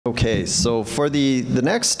Okay, so for the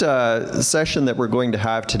next session that we're going to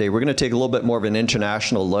have today, we're going to take a little bit more of an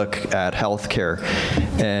international look at healthcare.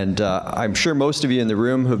 And I'm sure most of you in the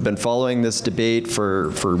room who've been following this debate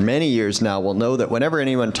for many years now will know that whenever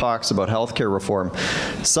anyone talks about healthcare reform,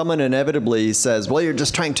 someone inevitably says, well, you're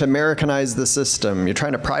just trying to Americanize the system, you're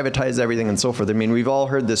trying to privatize everything and so forth. I mean, we've all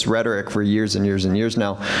heard this rhetoric for years and years and years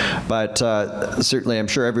now, but certainly I'm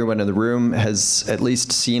sure everyone in the room has at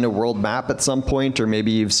least seen a world map at some point, or maybe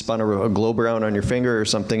you've spun a globe around on your finger or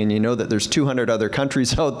something, and you know that there's 200 other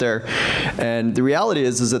countries out there. And the reality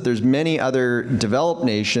is that there's many other developed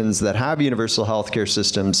nations that have universal healthcare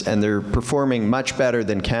systems, and they're performing much better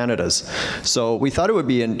than Canada's. So we thought it would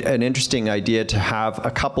be an interesting idea to have a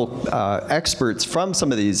couple experts from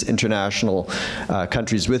some of these international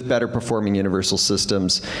countries with better performing universal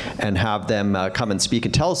systems, and have them come and speak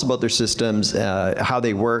and tell us about their systems, how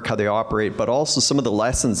they work, how they operate, but also some of the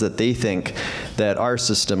lessons that they think that our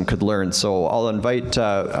system could learn. So I'll invite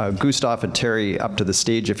Gustaf and Terry up to the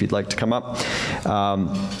stage if you'd like to come up.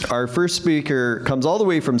 Our first speaker comes all the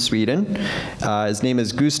way from Sweden. His name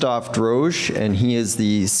is Gustaf Drougge, and he is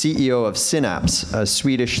the CEO of Synapse, a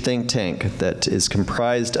Swedish think tank that is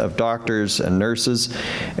comprised of doctors and nurses,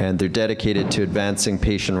 and they're dedicated to advancing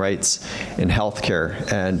patient rights in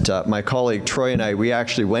healthcare. And my colleague Troy and I, we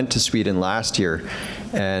actually went to Sweden last year,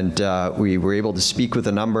 and we were able to speak with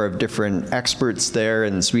a number of different experts there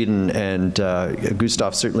in Sweden, and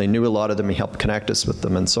Gustaf certainly knew a lot of them. He helped connect us with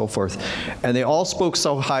them and so forth. And they all spoke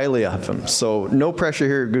so highly of him. So no pressure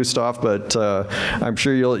here, Gustaf, but I'm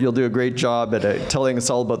sure you'll do a great job at telling us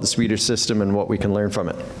all about the Swedish system and what we can learn from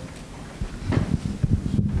it.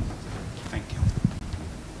 Thank you.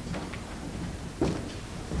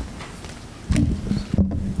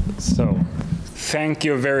 So, thank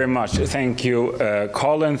you very much. Thank you,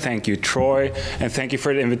 Colin. Thank you, Troy. And thank you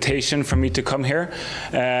for the invitation for me to come here.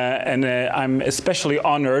 I'm especially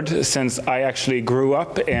honored since I actually grew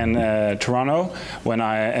up in Toronto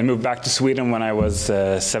and moved back to Sweden when I was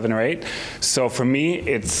 7 or 8. So for me,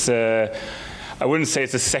 it's I wouldn't say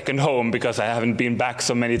it's a second home because I haven't been back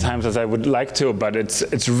so many times as I would like to, but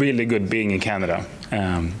it's really good being in Canada.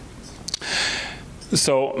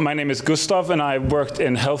 So my name is Gustaf, and I worked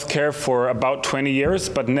in healthcare for about 20 years,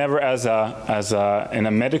 but never in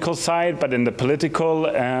a medical side, but in the political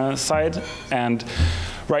side. And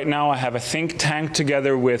right now I have a think tank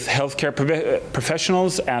together with healthcare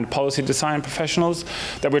professionals and policy design professionals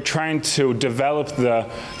that we're trying to develop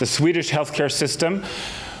the Swedish healthcare system,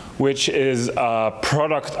 which is a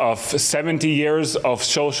product of 70 years of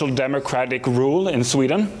social democratic rule in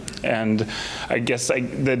Sweden. And I guess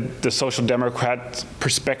the social democrat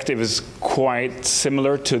perspective is quite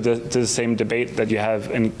similar to the same debate that you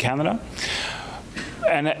have in Canada.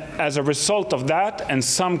 And as a result of that and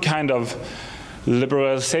some kind of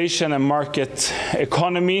liberalization and market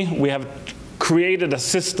economy, we have created a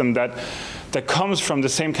system that comes from the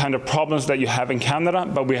same kind of problems that you have in Canada,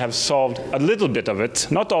 but we have solved a little bit of it,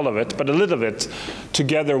 not all of it, but a little bit,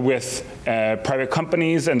 together with private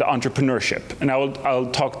companies and entrepreneurship. And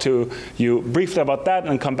I'll talk to you briefly about that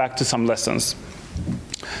and come back to some lessons.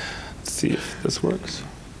 Let's see if this works.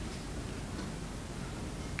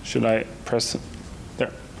 Should I press it?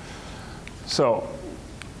 There. So,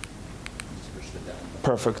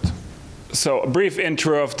 perfect. So a brief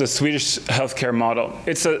intro of the Swedish healthcare model.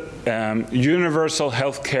 It's a universal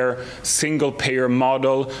healthcare single-payer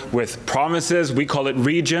model with promises. We call it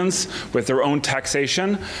regions with their own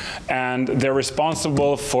taxation, and they're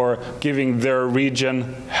responsible for giving their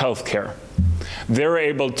region healthcare. They're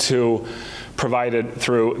able to provide it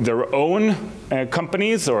through their own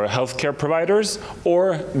companies or healthcare providers,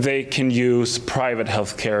 or they can use private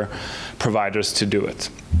healthcare providers to do it.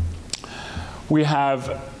 We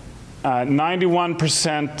have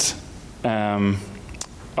 91%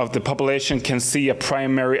 of the population can see a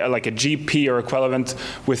primary, like a GP or equivalent,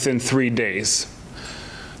 within 3 days.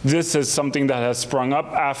 This is something that has sprung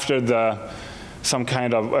up after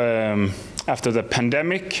after the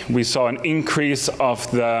pandemic. We saw an increase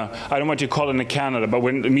of I don't know what you call it in Canada, but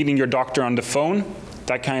when meeting your doctor on the phone,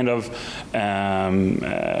 that kind of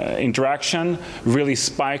interaction really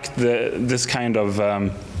spiked this kind of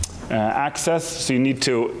access, so you need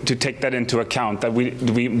to take that into account, that we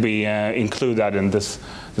include that in this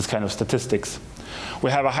kind of statistics. We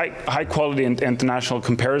have a high quality in international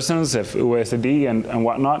comparisons, if OECD and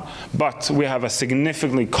whatnot, but we have a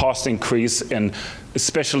significantly cost increase in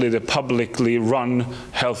especially the publicly run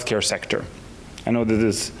healthcare sector. I know that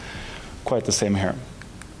is quite the same here.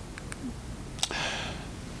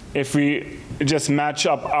 If we just match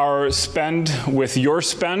up our spend with your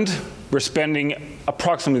spend, we're spending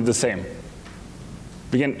approximately the same.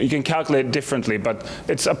 You can calculate it differently, but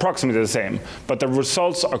it's approximately the same. But the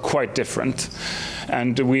results are quite different.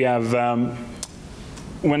 And we have,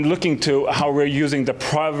 when looking to how we're using the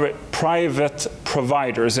private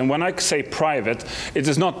providers, and when I say private, it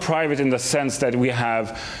is not private in the sense that we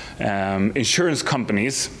have insurance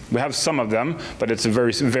companies. We have some of them, but it's a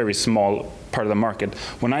very, very small part of the market.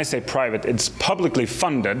 When I say private, it's publicly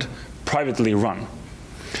funded, privately run.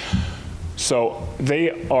 So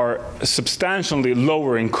they are substantially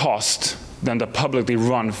lower in cost than the publicly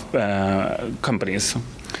run companies,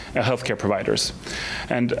 healthcare providers.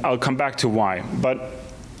 And I'll come back to why.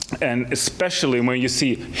 And especially when you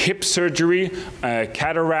see hip surgery,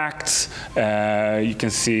 cataracts, you can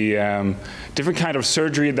see different kind of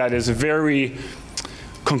surgery that is very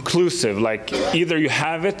conclusive, like either you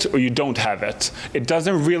have it or you don't have it. It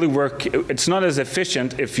doesn't really work. It's not as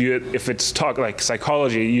efficient if it's talk like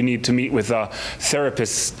psychology. You need to meet with a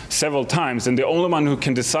therapist several times, and the only one who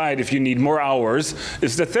can decide if you need more hours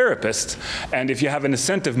is the therapist. And if you have an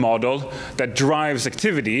incentive model that drives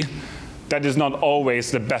activity, that is not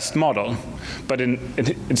always the best model. But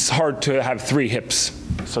it's hard to have 3 hips,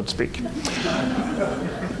 so to speak.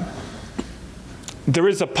 There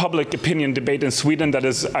is a public opinion debate in Sweden that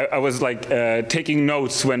is, I was like taking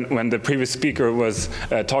notes when the previous speaker was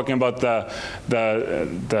talking about the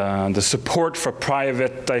support for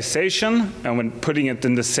privatization, and when putting it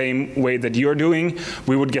in the same way that you're doing,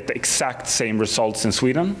 we would get the exact same results in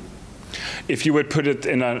Sweden. If you would put it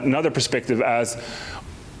in another perspective as,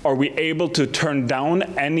 are we able to turn down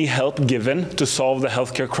any help given to solve the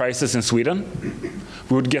healthcare crisis in Sweden?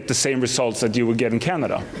 We would get the same results that you would get in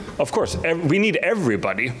Canada. Of course, we need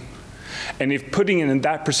everybody. And if putting it in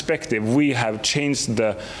that perspective, we have changed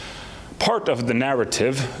the part of the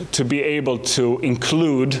narrative to be able to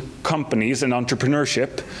include companies and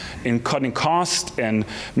entrepreneurship in cutting costs and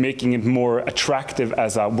making it more attractive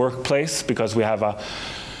as a workplace, because we have our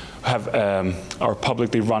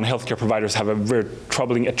publicly run healthcare providers have a very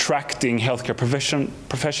troubling attracting healthcare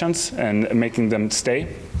professions and making them stay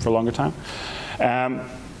for a longer time.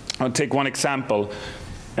 I'll take one example.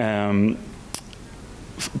 To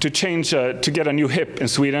get a new hip in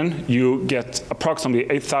Sweden, you get approximately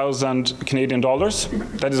 8,000 Canadian dollars.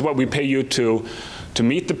 That is what we pay you to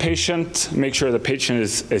meet the patient, make sure the patient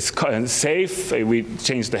is safe, we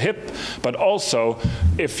change the hip, but also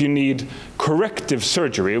if you need corrective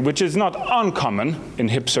surgery, which is not uncommon in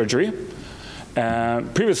hip surgery.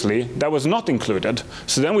 Previously, that was not included.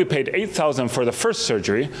 So then we paid 8,000 for the first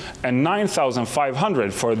surgery and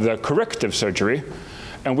 9,500 for the corrective surgery.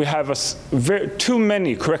 And we have too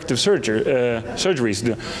many corrective surgeries.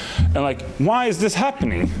 And like, why is this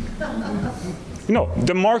happening? No,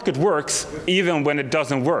 the market works even when it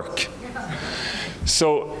doesn't work.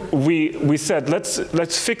 So we said,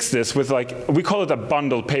 let's fix this with, like, we call it a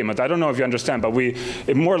bundle payment. I don't know if you understand, but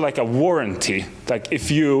it's more like a warranty. Like,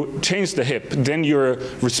 if you change the hip, then you're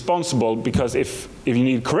responsible, because if you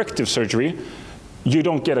need corrective surgery, you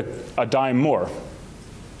don't get a dime more.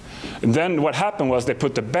 And then what happened was they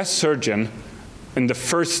put the best surgeon in the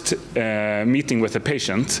first meeting with the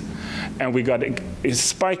patient, and we got a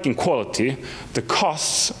spike in quality. The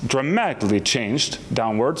costs dramatically changed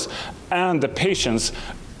downwards, and the patients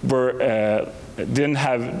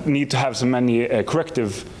didn't need to have so many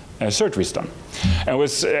corrective surgeries done. And it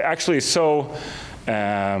was actually so.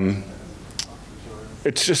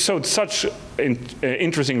 It just showed such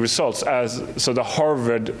interesting results so the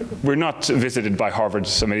Harvard, we're not visited by Harvard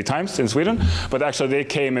so many times in Sweden, but actually they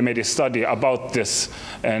came and made a study about this,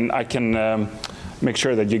 and I can make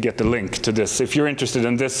sure that you get the link to this. If you're interested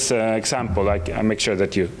in this example, I make sure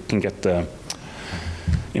that you can get the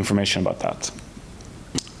information about that.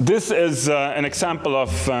 This is an example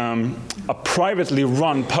of a privately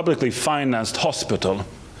run, publicly financed hospital.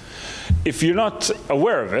 If you're not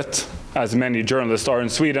aware of it, as many journalists are in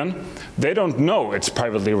Sweden, they don't know it's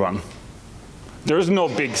privately run. There's no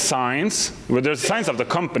big signs. Well, there's signs of the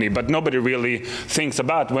company, but nobody really thinks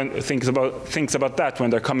about that when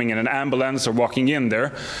they're coming in an ambulance or walking in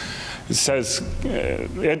there. It says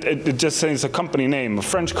it just says a company name, a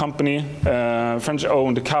French company,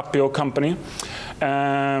 French-owned Capio company.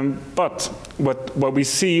 But what we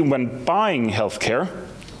see when buying healthcare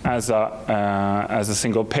as a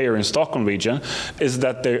single payer in Stockholm region is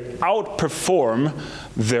that they outperform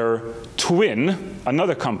their twin,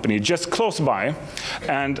 another company just close by.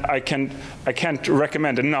 And I can't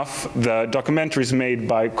recommend enough the documentaries made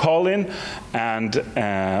by Colin and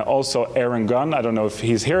also Aaron Gunn. I don't know if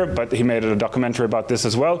he's here, but he made a documentary about this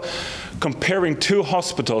as well, comparing 2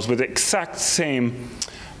 hospitals with the exact same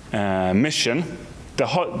mission,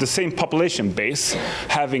 the same population base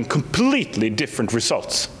having completely different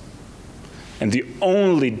results. And the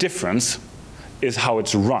only difference is how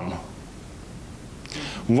it's run.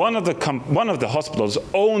 One of the hospitals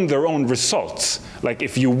own their own results. Like,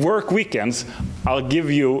 if you work weekends, I'll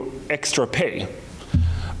give you extra pay.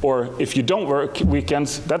 Or if you don't work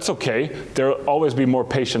weekends, that's okay. There'll always be more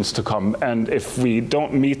patients to come. And if we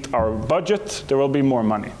don't meet our budget, there will be more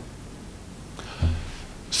money.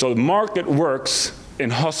 So the market works in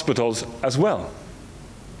hospitals as well.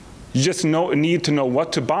 You just need to know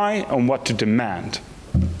what to buy and what to demand.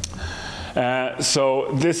 So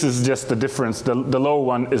this is just the difference. The low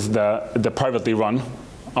one is the privately run,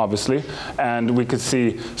 obviously. And we could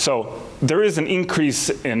see, so there is an increase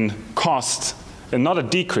in cost, and not a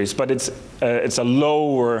decrease, but it's a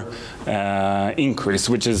lower increase,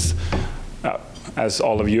 which is, as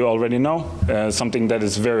all of you already know, something that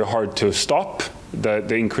is very hard to stop,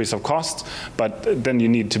 the increase of cost, but then you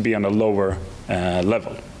need to be on a lower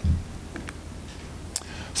level.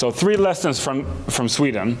 So 3 lessons from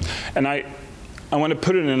Sweden, and I want to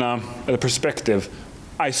put it in a perspective.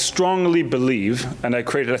 I strongly believe, and I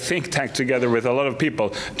created a think tank together with a lot of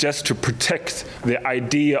people just to protect the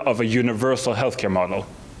idea of a universal healthcare model.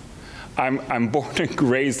 I'm born and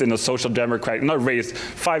raised in a social democratic, not raised,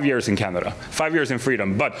 5 years in Canada, 5 years in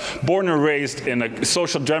freedom, but born and raised in a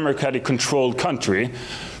social democratic controlled country.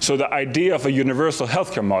 So the idea of a universal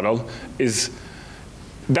healthcare model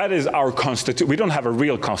that is our constitution. We don't have a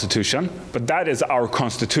real constitution, but that is our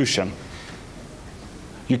constitution.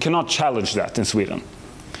 You cannot challenge that in Sweden.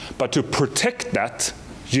 But to protect that,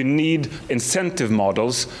 you need incentive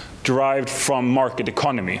models derived from market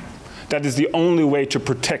economy. That is the only way to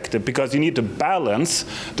protect it, because you need to balance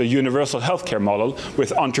the universal healthcare model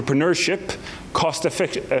with entrepreneurship, cost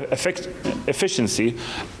efficiency,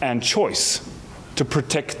 and choice to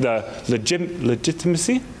protect the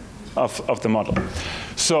legitimacy of the model.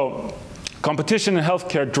 So competition in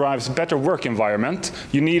healthcare drives better work environment.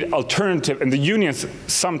 You need alternative, and the unions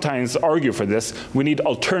sometimes argue for this, we need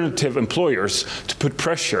alternative employers to put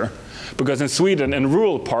pressure, because in Sweden, in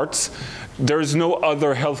rural parts, there is no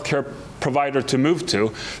other healthcare provider to move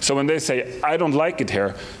to. So when they say, I don't like it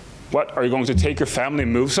here, what, are you going to take your family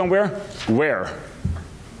and move somewhere? Where?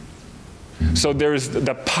 So there's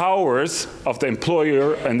the powers of the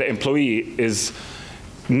employer and the employee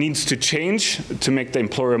needs to change to make the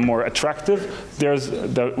employer more attractive.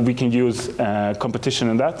 We can use competition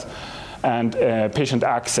in that. And patient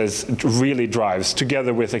access really drives,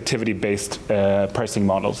 together with activity-based pricing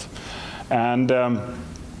models. And,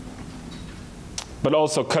 but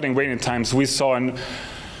also cutting waiting times. We saw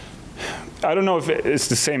I don't know if it's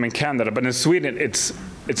the same in Canada, but in Sweden it's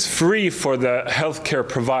free for the healthcare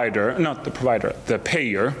provider, not the provider, the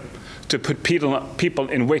payer, to put people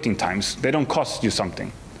in waiting times. They don't cost you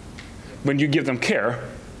something. When you give them care,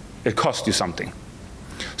 it costs you something.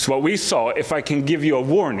 So what we saw, if I can give you a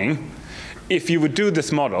warning, if you would do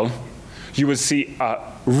this model, you would see a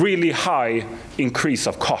really high increase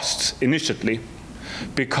of costs initially,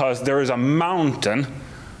 because there is a mountain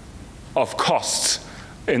of costs.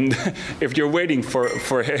 And if you're waiting for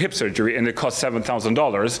a hip surgery and it costs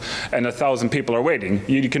 $7,000 and 1,000 people are waiting,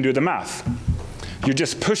 you can do the math. You're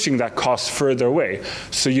just pushing that cost further away.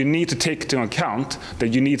 So you need to take into account that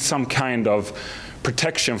you need some kind of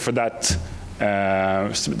protection for that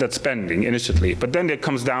spending initially. But then it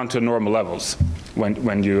comes down to normal levels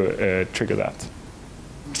when you trigger that.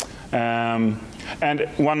 And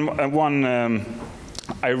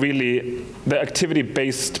the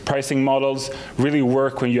activity-based pricing models really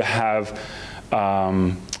work when you have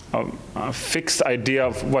a fixed idea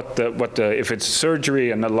of if it's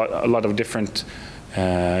surgery and a lot of different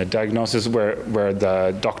diagnosis where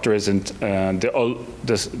the doctor isn't the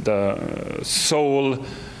sole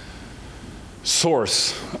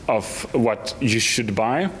source of what you should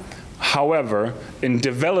buy. However, in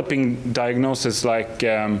developing diagnosis like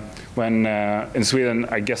when in Sweden,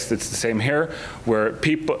 I guess it's the same here, where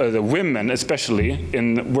people, the women especially,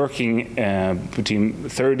 in working between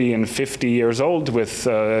 30 and 50 years old with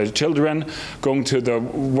children, going to the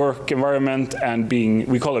work environment and being,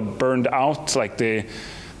 we call it burned out, like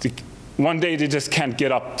one day they just can't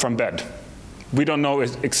get up from bed. We don't know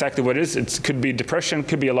exactly what it is. It could be depression,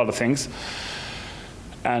 could be a lot of things.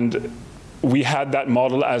 And we had that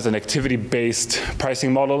model as an activity-based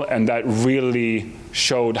pricing model, and that really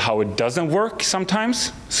showed how it doesn't work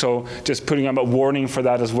sometimes. So just putting up a warning for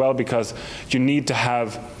that as well, because you need to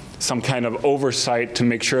have some kind of oversight to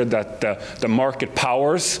make sure that the market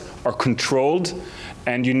powers are controlled,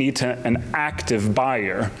 and you need an active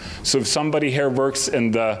buyer. So if somebody here works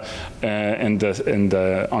on the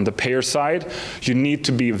payer side, you need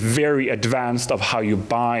to be very advanced of how you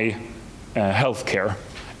buy healthcare,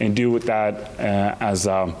 and do with that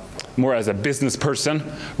more as a business person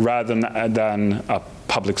rather than a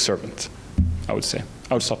public servant, I would say.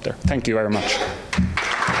 I would stop there. Thank you very much.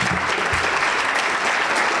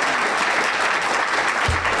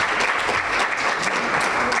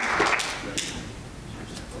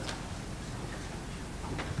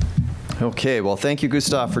 Okay, well, thank you,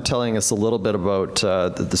 Gustaf, for telling us a little bit about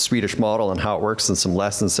the Swedish model and how it works, and some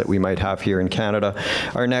lessons that we might have here in Canada.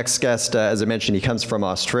 Our next guest, as I mentioned, he comes from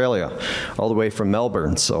Australia, all the way from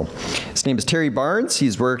Melbourne. So his name is Terry Barnes.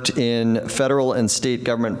 He's worked in federal and state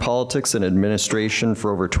government politics and administration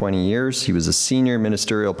for over 20 years. He was a senior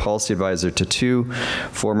ministerial policy advisor to 2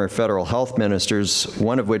 former federal health ministers,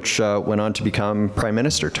 one of which went on to become Prime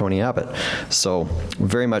Minister, Tony Abbott. So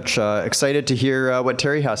very much excited to hear what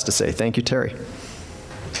Terry has to say. Thank you, Terry.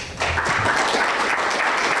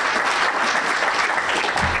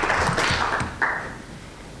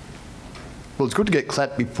 Well, it's good to get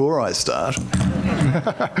clapped before I start.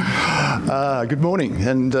 Good morning,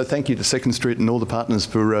 and thank you to Second Street and all the partners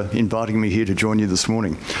for inviting me here to join you this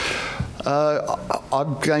morning.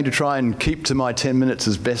 I'm going to try and keep to my 10 minutes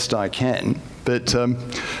as best I can, but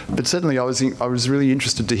certainly I was really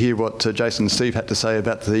interested to hear what Jason and Steve had to say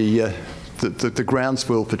about the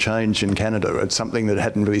groundswell for change in Canada. It's something that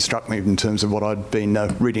hadn't really struck me in terms of what I'd been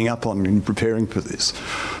reading up on in preparing for this.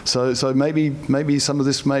 So maybe some of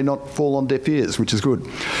this may not fall on deaf ears, which is good.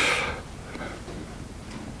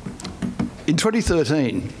 In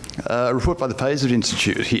 2013, a report by the Pazer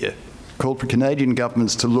Institute here called for Canadian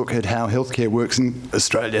governments to look at how healthcare works in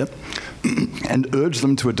Australia and urge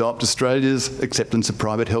them to adopt Australia's acceptance of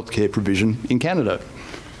private healthcare provision in Canada.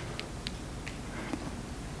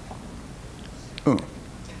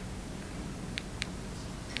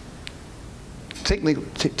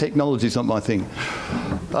 Technology is not my thing.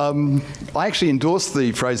 I actually endorsed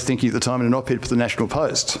the phrase thinking at the time in an op-ed for the National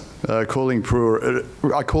Post, calling for,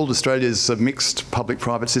 I called Australia's mixed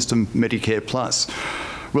public-private system Medicare Plus.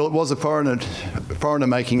 Well, it was a foreigner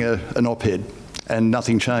making an op-ed, and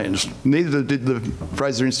nothing changed. Neither did the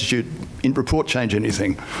Fraser Institute report change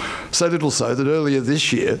anything. So little so that earlier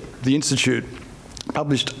this year, the Institute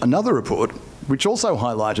published another report which also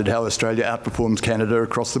highlighted how Australia outperforms Canada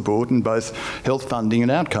across the board in both health funding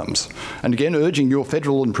and outcomes, and again urging your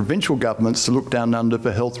federal and provincial governments to look down under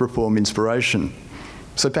for health reform inspiration.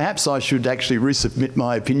 So perhaps I should actually resubmit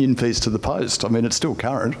my opinion piece to the Post. I mean, it's still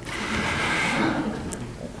current.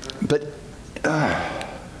 But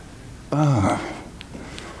I've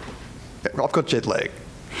got jet lag.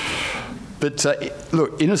 But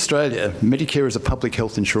look, in Australia, Medicare is a public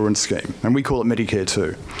health insurance scheme, and we call it Medicare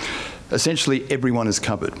too. Essentially, everyone is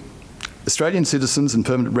covered. Australian citizens and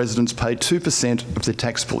permanent residents pay 2% of their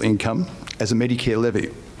taxable income as a Medicare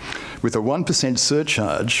levy, with a 1%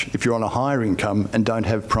 surcharge if you're on a higher income and don't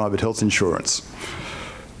have private health insurance.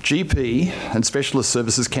 GP and specialist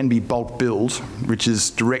services can be bulk billed, which is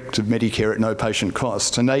direct to Medicare at no patient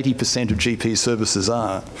cost, and 80% of GP services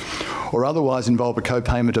are, or otherwise involve a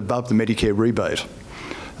co-payment above the Medicare rebate.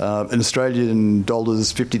 In Australian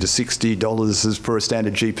dollars, $50 to $60 for a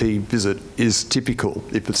standard GP visit is typical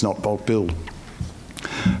if it's not bulk billed.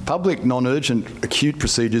 Public non-urgent acute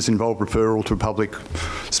procedures involve referral to a public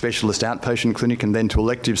specialist outpatient clinic and then to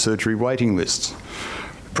elective surgery waiting lists.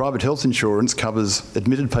 Private health insurance covers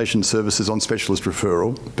admitted patient services on specialist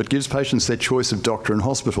referral, but gives patients their choice of doctor and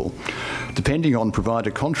hospital. Depending on provider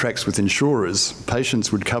contracts with insurers,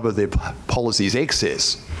 patients would cover their policy's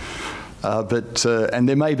excess. And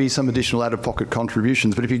there may be some additional out-of-pocket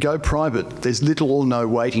contributions, but if you go private, there's little or no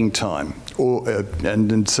waiting time,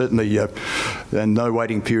 and certainly and no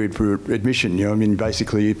waiting period for admission. You know, I mean,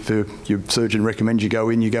 basically, if your surgeon recommends you go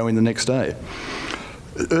in the next day.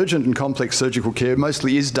 Urgent and complex surgical care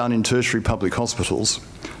mostly is done in tertiary public hospitals,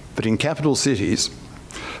 but in capital cities,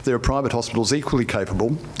 there are private hospitals equally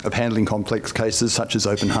capable of handling complex cases such as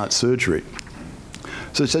open heart surgery.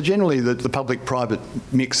 So generally, the public-private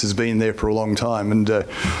mix has been there for a long time,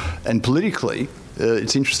 and politically,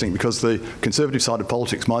 it's interesting because the Conservative side of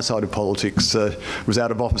politics, my side of politics, was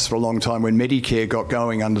out of office for a long time when Medicare got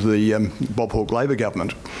going under the Bob Hawke Labor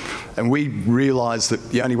government, and we realised that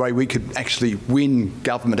the only way we could actually win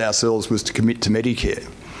government ourselves was to commit to Medicare,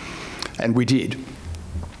 and we did.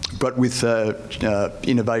 but with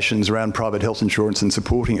innovations around private health insurance and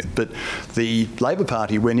supporting it. But the Labor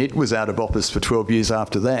Party, when it was out of office for 12 years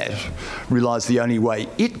after that, realised the only way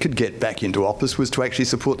it could get back into office was to actually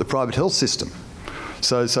support the private health system.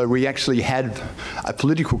 So we actually had a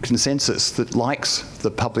political consensus that likes the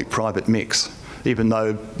public-private mix, even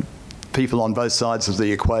though people on both sides of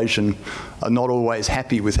the equation are not always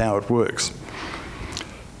happy with how it works.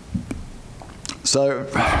 So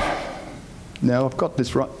now I've got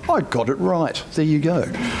this right. I got it right. There you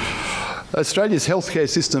go. Australia's healthcare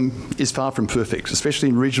system is far from perfect, especially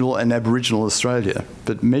in regional and Aboriginal Australia,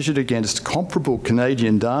 but measured against comparable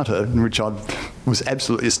Canadian data, which I was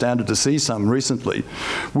absolutely astounded to see some recently,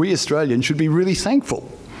 we Australians should be really thankful.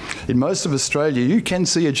 In most of Australia, you can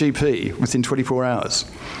see a GP within 24 hours,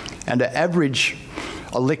 and an average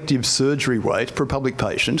elective surgery wait for a public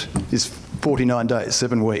patient is 49 days,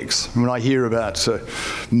 7 weeks. When I hear about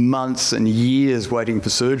months and years waiting for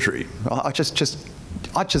surgery,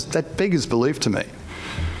 that beggars belief to me.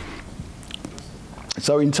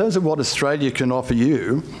 So in terms of what Australia can offer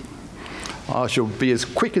you, I shall be as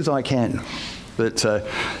quick as I can. But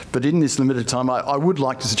in this limited time, I would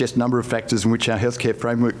like to suggest a number of factors in which our healthcare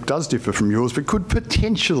framework does differ from yours, but could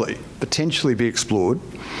potentially be explored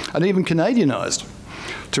and even Canadianised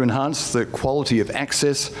to enhance the quality of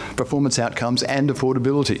access, performance outcomes and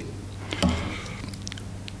affordability.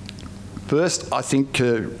 First, I think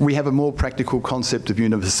we have a more practical concept of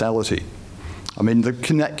universality. I mean, the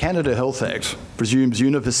Canada Health Act presumes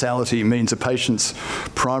universality means a patient's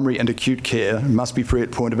primary and acute care must be free at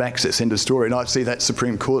point of access, end of story. And I see that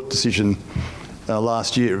Supreme Court decision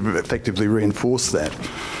last year effectively reinforced that.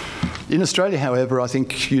 In Australia, however, I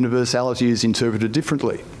think universality is interpreted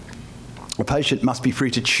differently. A patient must be free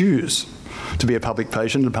to choose to be a public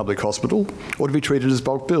patient in a public hospital or to be treated as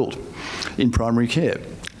bulk billed in primary care.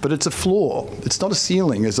 But it's a floor. It's not a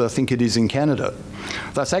ceiling, as I think it is in Canada.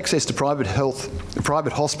 Thus, access to private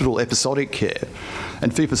hospital episodic care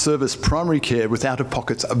and fee-for-service primary care with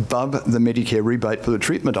out-of-pockets above the Medicare rebate for the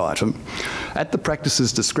treatment item at the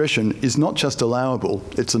practice's discretion is not just allowable,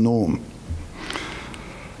 it's a norm.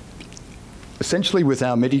 Essentially, with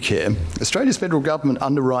our Medicare, Australia's federal government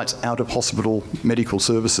underwrites out-of-hospital medical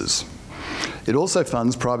services. It also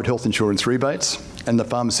funds private health insurance rebates and the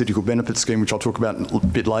pharmaceutical benefit scheme, which I'll talk about a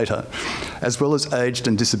bit later, as well as aged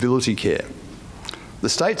and disability care. The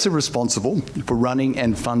states are responsible for running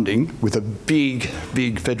and funding, with a big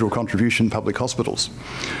federal contribution, public hospitals.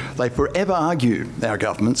 They forever argue, our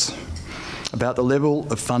governments, about the level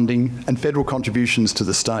of funding and federal contributions to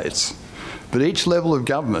the states. But each level of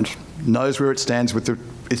government knows where it stands with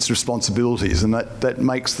its responsibilities, and that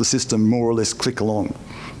makes the system more or less click along.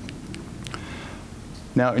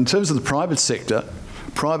 Now, in terms of the private sector,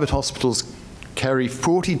 private hospitals carry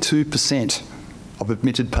 42% of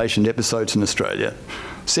admitted patient episodes in Australia,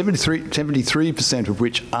 73% of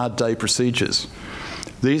which are day procedures.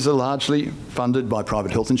 These are largely funded by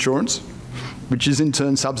private health insurance, which is in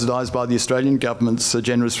turn subsidised by the Australian government's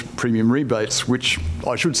generous premium rebates, which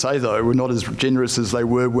I should say, though, were not as generous as they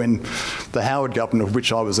were when the Howard government, of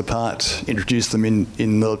which I was a part, introduced them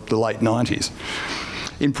in the late 90s.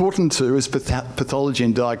 Important too is pathology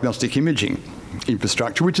and diagnostic imaging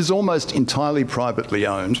infrastructure, which is almost entirely privately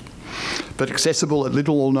owned, but accessible at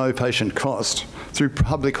little or no patient cost through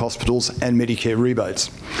public hospitals and Medicare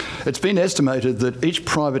rebates. It's been estimated that each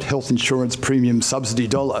private health insurance premium subsidy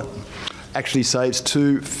dollar actually saves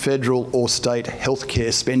 2 federal or state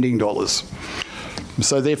healthcare spending dollars.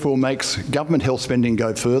 So therefore makes government health spending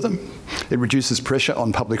go further. It reduces pressure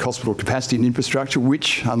on public hospital capacity and infrastructure,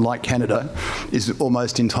 which, unlike Canada, is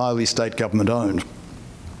almost entirely state government owned.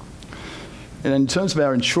 And in terms of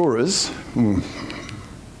our insurers,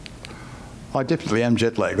 I definitely am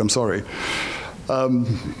jet lagged, I'm sorry.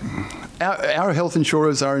 Our health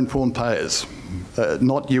insurers are informed payers,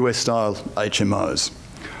 not US-style HMOs.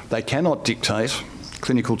 They cannot dictate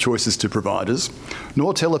clinical choices to providers,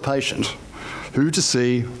 nor tell a patient who to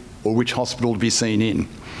see or which hospital to be seen in.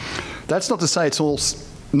 That's not to say it's all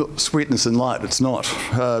sweetness and light, it's not.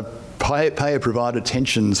 Payer-provider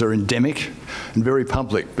tensions are endemic and very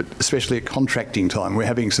public, but especially at contracting time. We're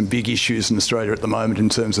having some big issues in Australia at the moment in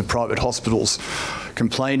terms of private hospitals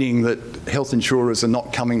complaining that health insurers are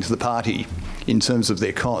not coming to the party in terms of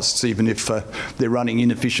their costs, even if they're running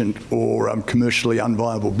inefficient or commercially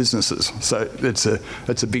unviable businesses. So it's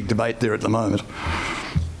a big debate there at the moment.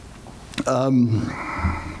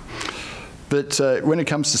 But when it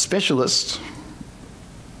comes to specialists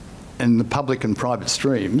in the public and private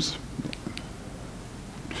streams,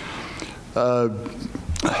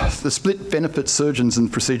 The split benefits surgeons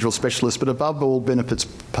and procedural specialists, but above all benefits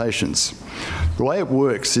patients. The way it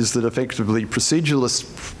works is that effectively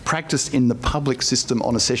proceduralists practice in the public system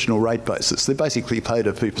on a sessional rate basis. They're basically paid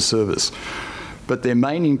a fee for service, but their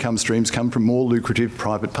main income streams come from more lucrative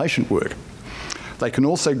private patient work. They can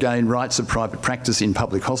also gain rights of private practice in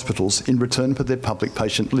public hospitals in return for their public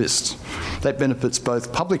patient lists. That benefits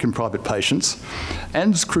both public and private patients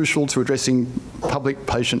and is crucial to addressing public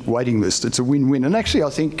patient waiting lists. It's a win-win. And actually,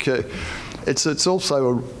 I think it's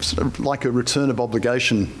also like a return of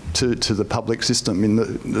obligation to the public system in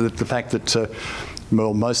the fact that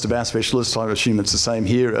well, most of our specialists, I assume it's the same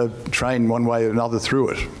here, are trained one way or another through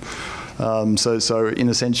it. So in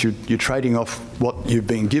a sense, you're trading off what you've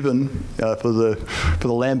been given for the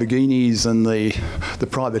Lamborghinis and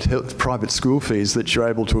the private school fees that you're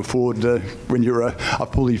able to afford when you're a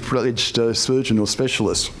fully fledged surgeon or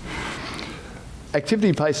specialist.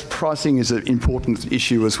 Activity-based pricing is an important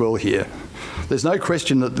issue as well here. There's no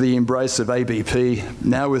question that the embrace of ABP,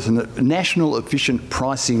 now with a national efficient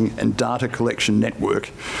pricing and data collection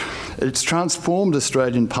network, it's transformed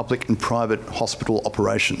Australian public and private hospital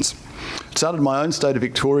operations. It started in my own state of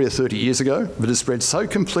Victoria 30 years ago, but has spread so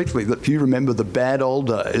completely that few remember the bad old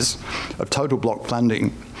days of total block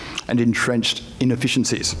funding and entrenched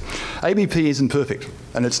inefficiencies. ABP isn't perfect,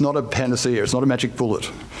 and it's not a panacea, it's not a magic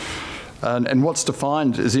bullet. And what's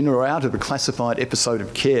defined as in or out of a classified episode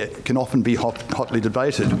of care can often be hotly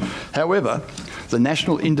debated. However, the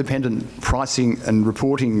national independent pricing and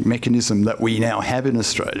reporting mechanism that we now have in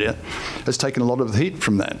Australia has taken a lot of the heat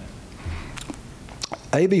from that.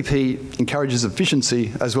 ABP encourages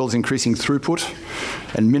efficiency as well as increasing throughput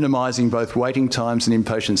and minimising both waiting times and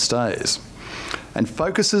inpatient stays, and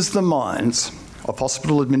focuses the minds of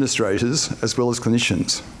hospital administrators as well as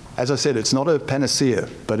clinicians. As I said, it's not a panacea,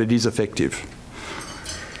 but it is effective.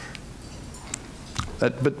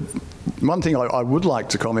 But one thing I would like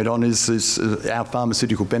to comment on is our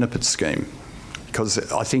pharmaceutical benefits scheme,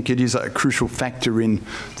 because I think it is a crucial factor in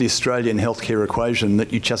the Australian healthcare equation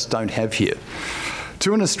that you just don't have here.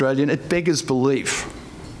 To an Australian, it beggars belief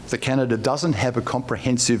that Canada doesn't have a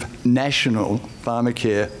comprehensive national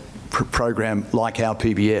pharmacare program like our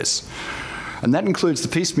PBS. And that includes the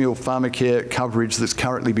piecemeal pharmacare coverage that's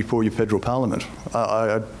currently before your federal parliament.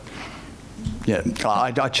 I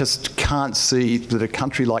just can't see that a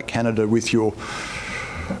country like Canada, with your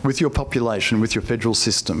population, with your federal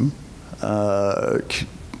system,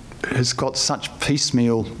 has got such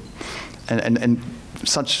piecemeal and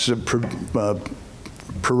such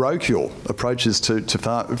parochial approaches to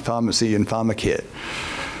pharmacy and pharmacare.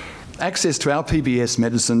 Access to our PBS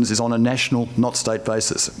medicines is on a national, not state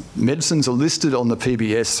basis. Medicines are listed on the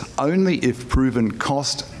PBS only if proven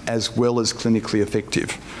cost as well as clinically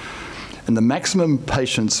effective. And the maximum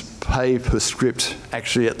patients pay per script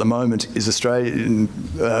actually at the moment is Australian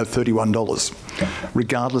 $31,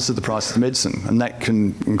 regardless of the price of the medicine. And that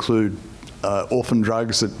can include orphan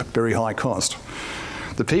drugs at very high cost.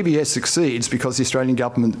 The PBS succeeds because the Australian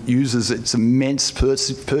government uses its immense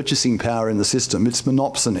purchasing power in the system, its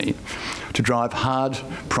monopsony, to drive hard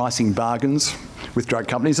pricing bargains with drug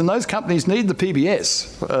companies. And those companies need the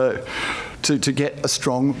PBS to get a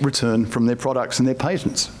strong return from their products and their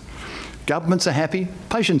patents. Governments are happy,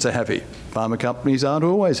 patients are happy. Pharma companies aren't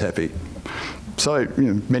always happy. So,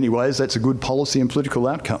 in many ways, that's a good policy and political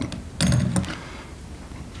outcome.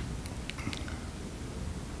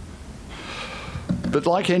 But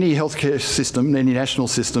like any healthcare system, any national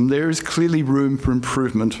system, there is clearly room for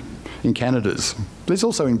improvement in Canada's. There's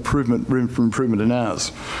also room for improvement in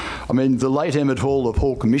ours. I mean, the late Emmett Hall of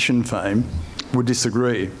Hall Commission fame would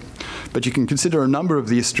disagree. But you can consider a number of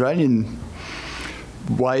the Australian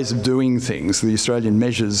ways of doing things, the Australian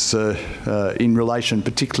measures in relation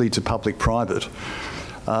particularly to public-private,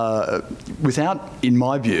 without, in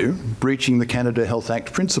my view, breaching the Canada Health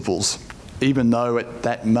Act principles, even though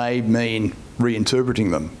that may mean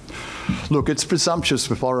reinterpreting them. Look, it's presumptuous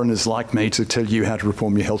for foreigners like me to tell you how to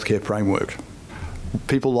reform your healthcare framework.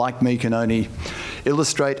 People like me can only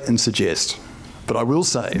illustrate and suggest. But I will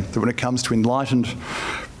say that when it comes to enlightened,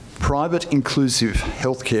 private, inclusive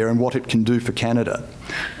healthcare and what it can do for Canada,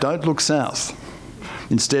 don't look south.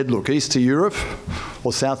 Instead, look east to Europe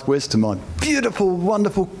or southwest to my beautiful,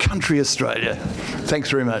 wonderful country, Australia.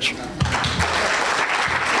 Thanks very much.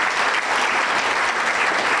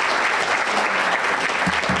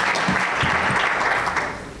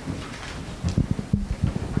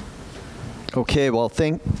 Okay, well,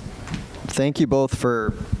 thank you both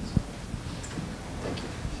for...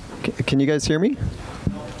 Can you guys hear me?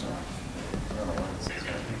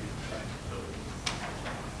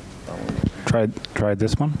 Try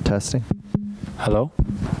this one. Testing. Hello?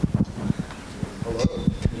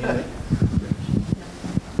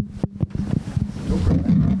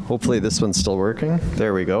 Hopefully this one's still working.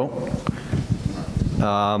 There we go.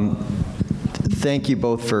 Thank you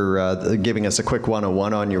both for giving us a quick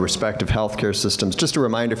 101 on your respective healthcare systems. Just a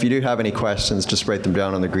reminder, if you do have any questions, just write them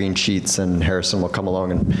down on the green sheets and Harrison will come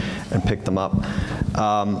along and pick them up.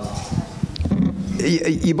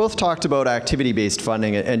 You both talked about activity-based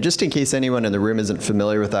funding, and just in case anyone in the room isn't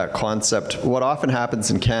familiar with that concept, what often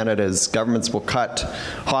happens in Canada is governments will cut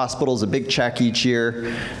hospitals a big check each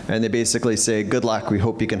year, and they basically say, good luck, we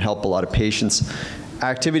hope you can help a lot of patients.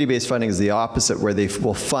 Activity-based funding is the opposite, where they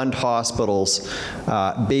will fund hospitals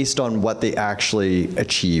based on what they actually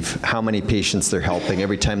achieve, how many patients they're helping.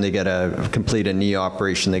 Every time they complete a knee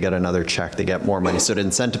operation, they get another check, they get more money. So it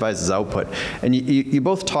incentivizes output. And you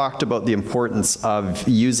both talked about the importance of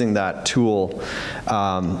using that tool to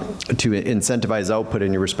incentivize output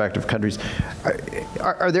in your respective countries.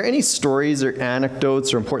 Are there any stories or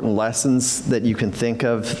anecdotes or important lessons that you can think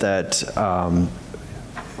of that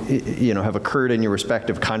have occurred in your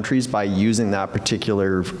respective countries by using that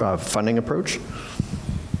particular funding approach?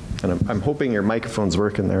 And I'm hoping your microphone's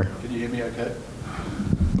working there. Can you hear me okay?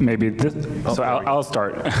 Maybe this, so I'll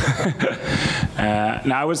start.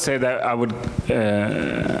 Now I would say that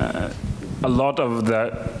a lot of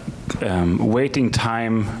the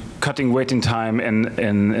cutting waiting time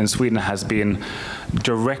in Sweden has been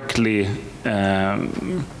directly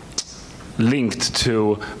linked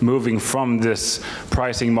to moving from this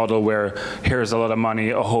pricing model where here's a lot of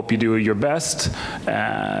money, I hope you do your best,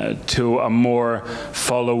 to a more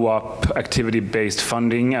follow-up activity-based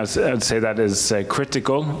funding. I'd say that is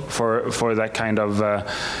critical for that kind of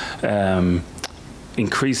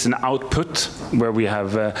increase in output, where we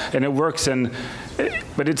have, and it works in.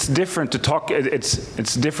 But it's different to talk.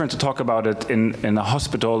 It's different to talk about it in a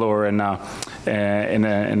hospital or in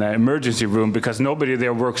an emergency room, because nobody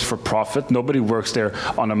there works for profit. Nobody works there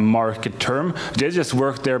on a market term. They just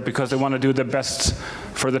work there because they want to do the best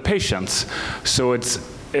for the patients. So it's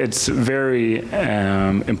very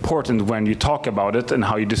important when you talk about it and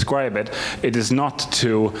how you describe it. It is not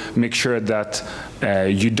to make sure that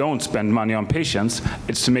you don't spend money on patients.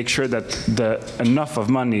 It's to make sure that enough of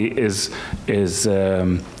money is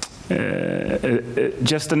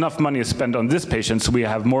just enough money is spent on this patient, so we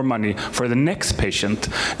have more money for the next patient.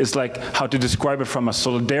 It's like how to describe it from a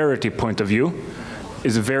solidarity point of view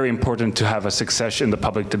is very important to have a success in the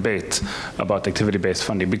public debate about activity-based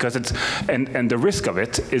funding, because and the risk of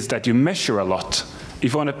it is that you measure a lot.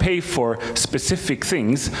 If you want to pay for specific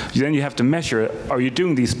things, then you have to measure, are you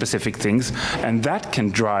doing these specific things? And that can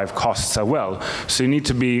drive costs as well. So you need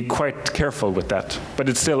to be quite careful with that. But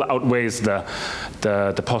it still outweighs the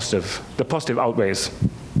positive. The positive outweighs.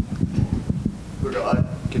 Look,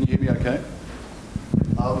 can you hear me okay?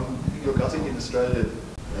 Look, I think in Australia,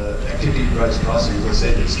 activity-based pricing, as I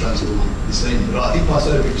said, it's transferable to the scene. But I think my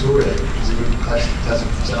state of Victoria is a good classic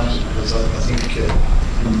example, because I think in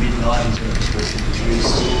the mid-90s when it was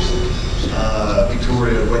introduced,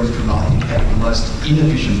 Victoria went from having the most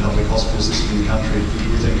inefficient public hospital system in the country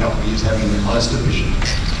within a couple of years having the most efficient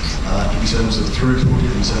in terms of throughput,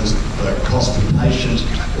 in terms of cost per patient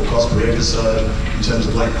or cost per episode, in terms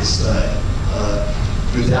of length of stay,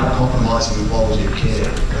 without compromising the quality of care.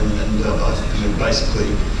 And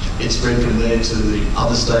basically, it spread from there to the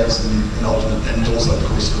other states and also, of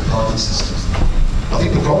course, the private system. I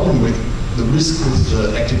think the problem with the risk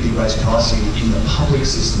with activity-based pricing in the public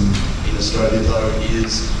system in Australia, though,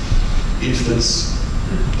 is if it's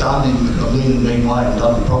done in a lean and mean way and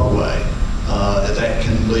done the proper way, that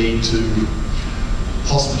can lead to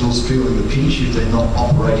hospitals feeling the pinch if they're not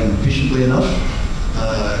operating efficiently enough.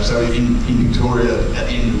 So in Victoria, at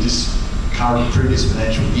the end of this previous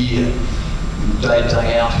financial year,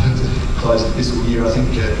 day out, close the fiscal year, I think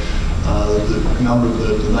the number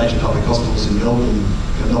of the major public hospitals in Melbourne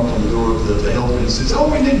knocked on the door of the health minister and said, oh,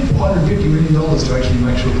 we need $450 million to actually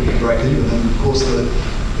make sure that we break even. And of course,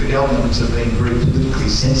 the governments have been very politically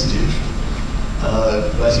sensitive,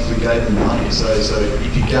 basically gave them money. So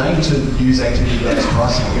if you're going to use activity-based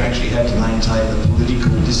pricing, you actually have to maintain the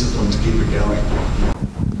political discipline to keep it going.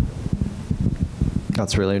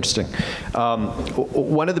 That's really interesting.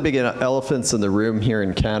 One of the big elephants in the room here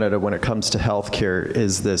in Canada when it comes to healthcare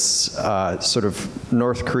is this sort of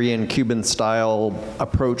North Korean, Cuban-style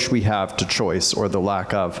approach we have to choice, or the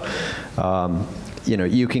lack of.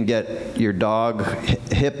 You can get your dog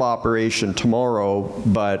hip operation tomorrow,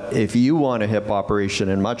 but if you want a hip operation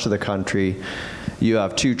in much of the country, you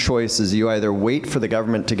have two choices. You either wait for the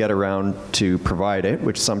government to get around to provide it,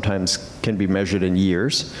 which sometimes can be measured in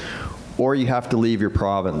years, or you have to leave your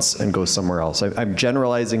province and go somewhere else. I'm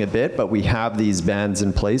generalizing a bit, but we have these bans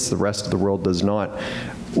in place. The rest of the world does not.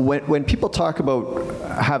 When people talk about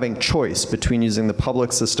having choice between using the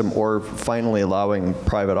public system or finally allowing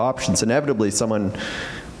private options, inevitably someone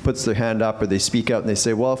puts their hand up or they speak out and they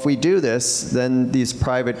say, well, if we do this, then these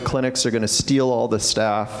private clinics are going to steal all the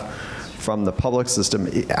staff from the public system.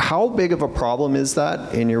 How big of a problem is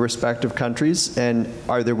that in your respective countries, and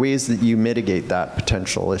are there ways that you mitigate that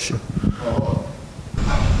potential issue?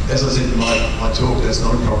 As I said in my talk, that's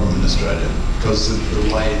not a problem in Australia because of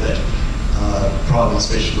the way that private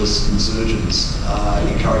specialists and surgeons are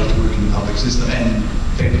encouraged to work in the public system and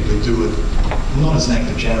effectively do it, not as an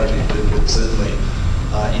act of charity, but certainly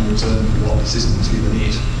in return for what the system's given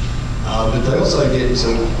it. But they also get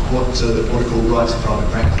what are called rights of private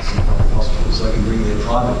practice in public hospitals. They can bring their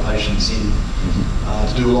private patients in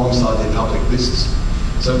to do alongside their public lists.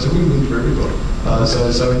 So it's a win-win for everybody.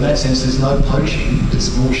 So in that sense, there's no poaching,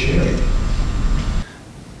 there's more sharing.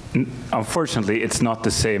 Unfortunately, it's not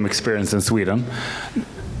the same experience in Sweden.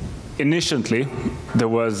 Initially, there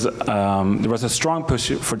was a strong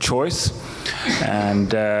push for choice,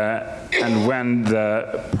 and when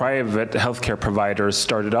the private healthcare providers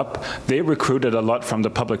started up, they recruited a lot from the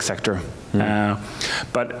public sector.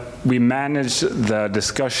 But we managed the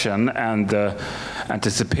discussion and the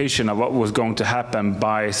anticipation of what was going to happen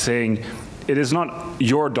by saying, it is not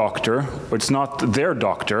your doctor, or it's not their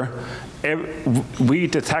doctor. We,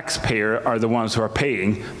 the taxpayer, are the ones who are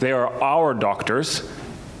paying. They are our doctors.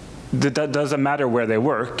 That doesn't matter where they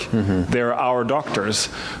work. They're our doctors.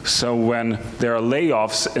 So when there are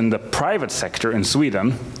layoffs in the private sector in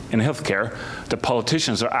Sweden, in healthcare, the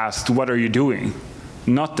politicians are asked, what are you doing?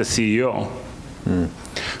 Not the CEO.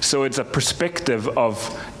 So it's a perspective of,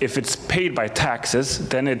 if it's paid by taxes,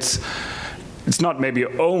 then it's not maybe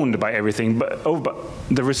owned by everything, but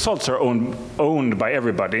the results are owned by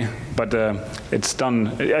everybody, but it's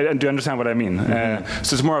done. Do you understand what I mean?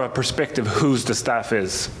 So it's more of a perspective whose the staff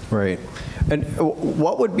is. Right. And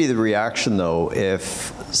what would be the reaction, though,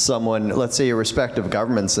 if someone, let's say your respective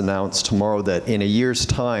governments announced tomorrow that in a year's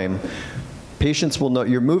time, patients will know,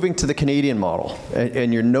 you're moving to the Canadian model,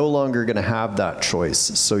 and you're no longer going to have that choice.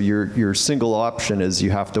 So your single option is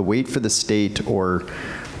you have to wait for the state or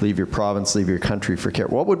leave your province, leave your country for care.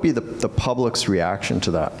 What would be the public's reaction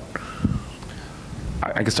to that?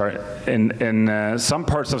 I can start. In some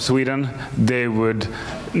parts of Sweden, they would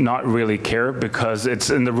not really care because it's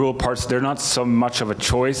in the rural parts, they're not so much of a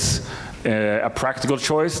choice, a practical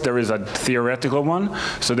choice. There is a theoretical one,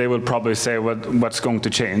 so they would probably say what's going to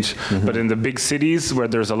change. But in the big cities where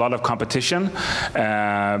there's a lot of competition,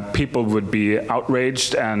 people would be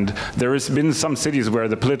outraged, and there has been some cities where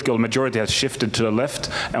the political majority has shifted to the left,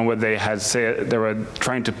 and where they had said they were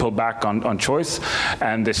trying to pull back on choice,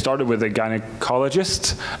 and they started with a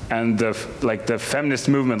gynecologist, and the feminist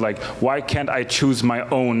movement, like, why can't I choose my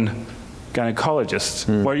own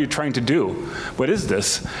gynecologist? What are you trying to do? What is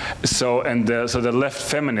this? So the left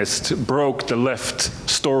feminist broke the left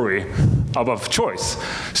story of choice.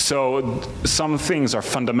 So some things are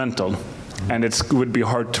fundamental, and it would be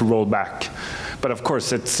hard to roll back. But of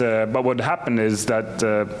course, but what would happen is that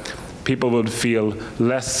people would feel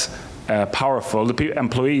less powerful. The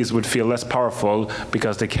employees would feel less powerful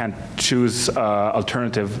because they can't choose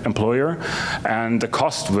alternative employer, and the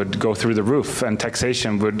cost would go through the roof, and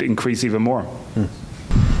taxation would increase even more. Look,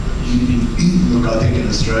 I think in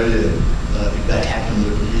Australia, if that happened, it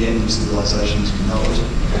would be the end of civilization as we know it.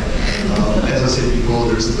 As I said before,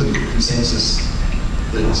 there is a political consensus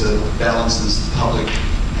that balances the public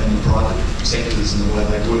and the private sectors in the way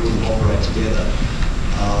they work and operate together.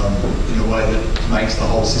 In a way that makes the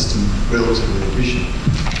whole system relatively efficient.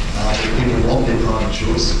 People want their private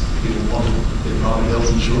choice, people want their private health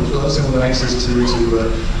insurance, but also want access to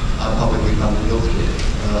publicly funded healthcare.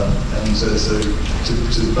 And so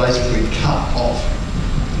to basically cut off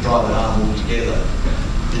the private arm altogether,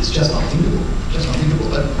 it's just unthinkable. Just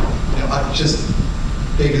unthinkable. But, I just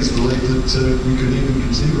beggars believe that we could even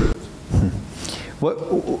consider it.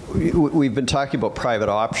 We've been talking about private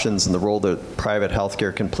options and the role that private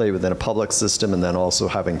healthcare can play within a public system, and then also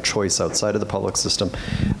having choice outside of the public system.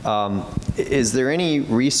 Is there any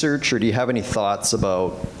research, or do you have any thoughts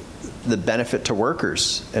about the benefit to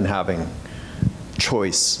workers in having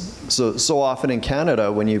choice? So often in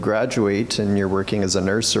Canada, when you graduate and you're working as a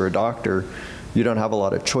nurse or a doctor, you don't have a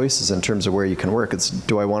lot of choices in terms of where you can work. It's,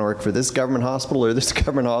 do I want to work for this government hospital or this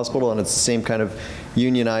government hospital? And it's the same kind of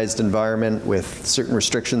unionized environment with certain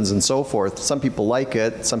restrictions and so forth. Some people like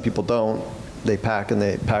it, some people don't. they pack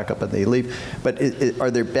up and they leave. But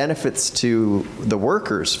are there benefits to the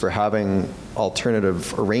workers for having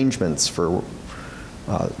alternative arrangements for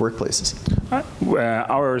workplaces?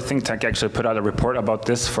 Our think tank actually put out a report about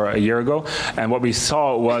this for a year ago, and what we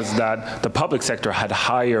saw was that the public sector had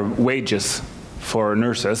higher wages for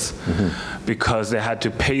nurses because they had to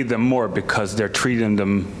pay them more because they're treating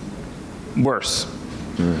them worse.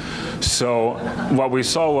 So what we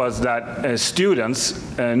saw was that students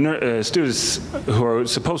who are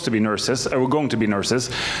supposed to be nurses, or were going to be nurses,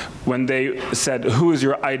 when they said, who is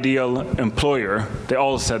your ideal employer, they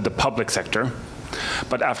all said the public sector.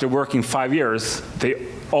 But after working 5 years, they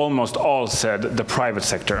almost all said the private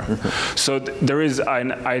sector. So there is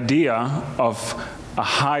an idea of a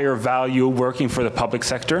higher value working for the public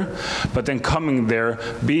sector, but then coming there,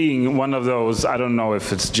 being one of those, I don't know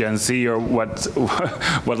if it's Gen Z or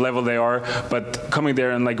what level they are, but coming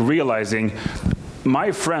there and like realizing,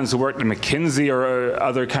 my friends who work at McKinsey or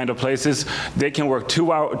other kind of places, they can work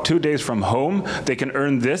 2 days from home, they can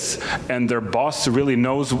earn this, and their boss really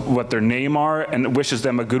knows what their name are and wishes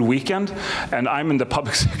them a good weekend. And I'm in the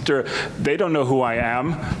public sector, they don't know who I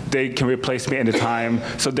am, they can replace me anytime.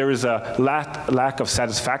 So there is a lack of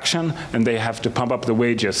satisfaction, and they have to pump up the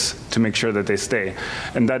wages to make sure that they stay.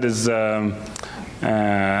 And that is,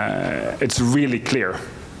 it's really clear.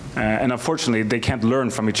 And unfortunately, they can't learn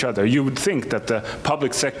from each other. You would think that the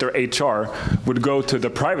public sector HR would go to the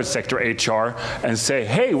private sector HR and say,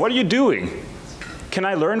 hey, what are you doing? Can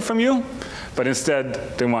I learn from you? But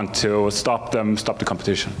instead, they want to stop the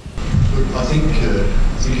competition. Look, I think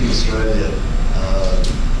in Australia,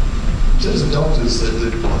 in terms of doctors, I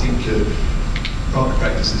think private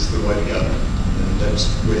practice is the way to go. And that's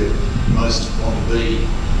where most want to be,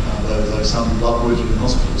 though some love working in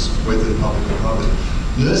hospitals, whether public or private.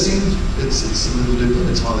 Nursing, it's a little different,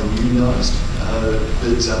 it's highly unionised,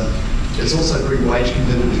 but it's also very wage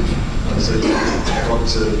competitive. So you've got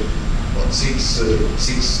 6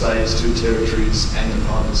 states, 2 territories, and the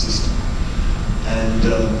private system. And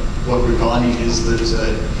what we're finding is that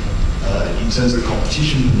in terms of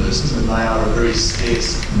competition for nurses, and they are a very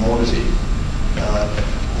scarce commodity,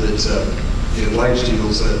 wage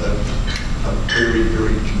deals are very,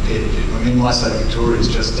 very competitive. I mean, my state of Victoria is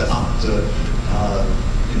just upped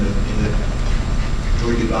in a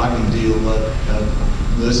collective bargaining deal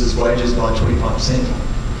nurses' wages by 25%.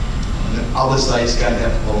 Other states are going to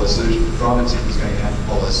have to follow suit. The private sector is going to have to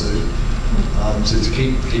follow suit to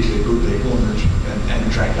keep their good people and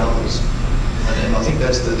attract others. And I think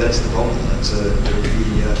that's the problem. It's in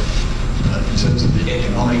terms of the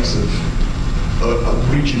economics of a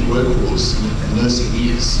rigid workforce, and nursing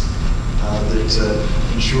is that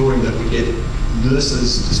ensuring that we get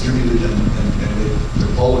nurses distributed and the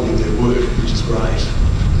quality of their work, which is great,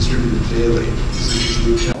 distributed fairly, is a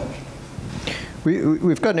big challenge.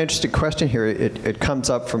 We've got an interesting question here. It comes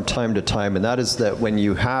up from time to time, and that is that when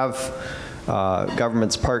you have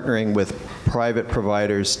governments partnering with private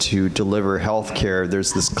providers to deliver health care,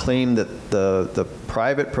 there's this claim that the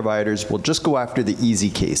private providers will just go after the easy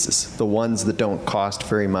cases, the ones that don't cost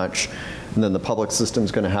very much, and then the public system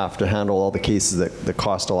is going to have to handle all the cases that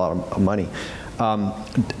cost a lot of money. I'll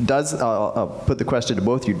put the question to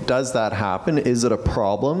both of you. Does that happen? Is it a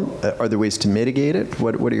problem? Are there ways to mitigate it?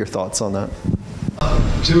 What are your thoughts on that?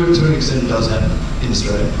 To an extent, it does happen in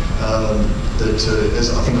Australia. As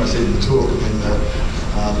I think I said in the talk, the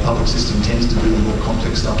public system tends to do the more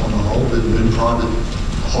complex stuff on the whole, but in private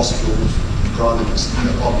hospitals,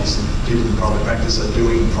 obviously people in private practice are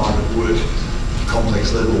doing private work,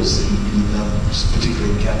 complex levels,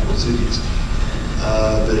 particularly in capital cities.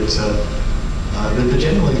 But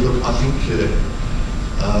generally, look, I think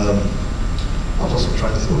I've lost my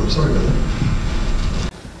train of thought. I'm sorry about that.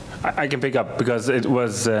 I can pick up because it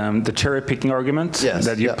was the cherry picking argument, yes,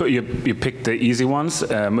 that you pick the easy ones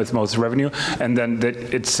with most revenue, and then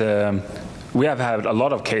it's we have had a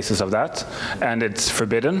lot of cases of that, and it's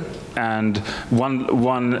forbidden. And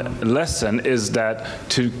one lesson is that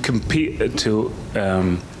to compete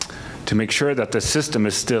to make sure that the system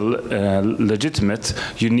is still legitimate,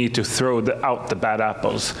 you need to throw out the bad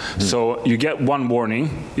apples. So you get one warning.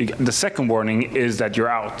 The second warning is that you're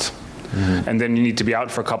out. And then you need to be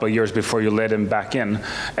out for a couple of years before you let him back in.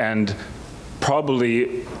 And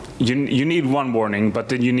probably you need one warning, but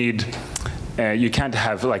then you need you can't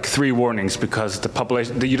have like 3 warnings, because the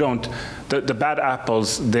population, the bad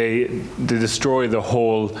apples, they destroy the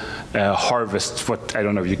whole harvest. I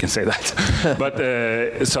don't know if you can say that, but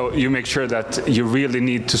so you make sure that you really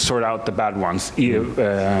need to sort out the bad ones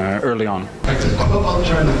early on. I'm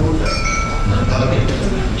trying to thought that.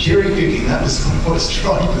 Cherry picking, that was what I was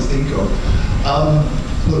trying to think of.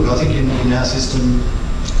 Look, I think in our system,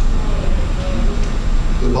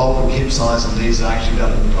 the bulk of hip size and knees are actually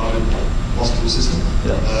done in the private hospital system.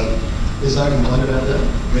 Yeah. There's no complaint about that.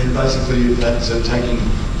 I mean, basically, that's taking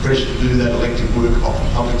pressure to do that elective work off the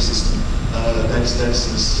public system. That's an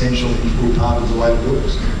essential integral part of the way it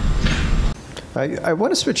works. I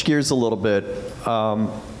want to switch gears a little bit.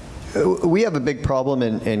 We have a big problem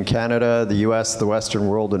in Canada, the US, the Western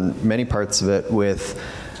world, and many parts of it with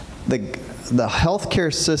the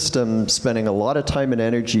healthcare system spending a lot of time and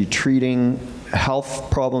energy treating health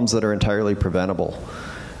problems that are entirely preventable.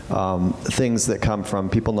 Things that come from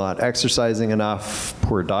people not exercising enough,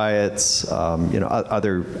 poor diets,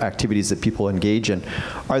 other activities that people engage in.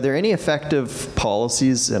 Are there any effective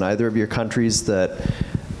policies in either of your countries that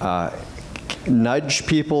nudge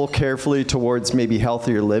people carefully towards maybe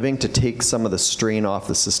healthier living to take some of the strain off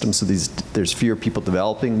the system so there's fewer people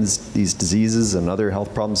developing these diseases and other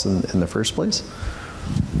health problems in the first place?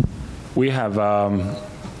 We have,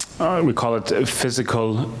 we call it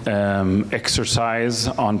physical exercise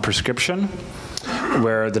on prescription,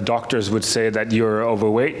 where the doctors would say that you're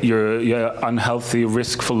overweight, you're unhealthy,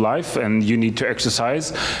 riskful life, and you need to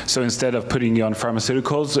exercise. So instead of putting you on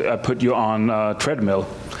pharmaceuticals, I put you on a treadmill.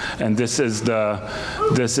 And this is the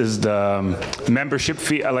membership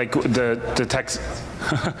fee, like the tax.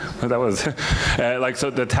 That was so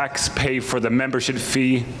the tax pay for the membership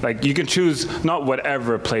fee. Like you can choose not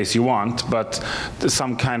whatever place you want, but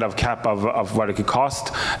some kind of cap of what it could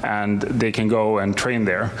cost, and they can go and train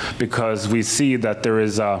there because we see that there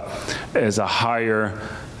is a higher.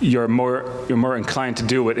 You're more inclined to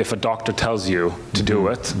do it if a doctor tells you to do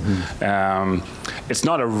it. Mm-hmm.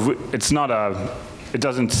 It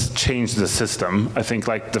doesn't change the system. I think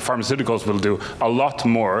like the pharmaceuticals will do a lot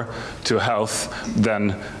more to health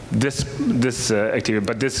than this activity,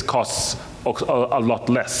 but this costs a lot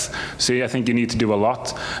less. So I think you need to do a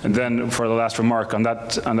lot. And then for the last remark on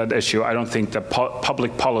that issue, I don't think that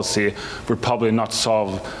public policy would probably not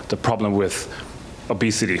solve the problem with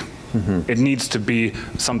obesity. Mm-hmm. It needs to be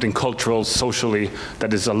something cultural, socially,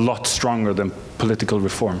 that is a lot stronger than political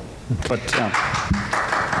reform. But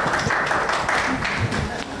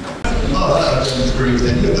I don't agree with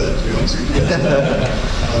any of that, to be honest with you.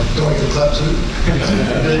 Going to the club too.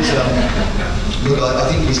 Look, I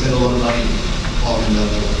think we spend a lot of money on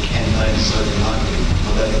campaigns, social marketing.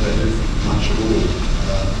 I don't think they do much at all.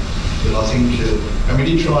 But I think, and we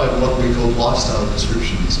did try what we call lifestyle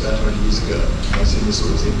prescriptions about 20 years ago. I seen the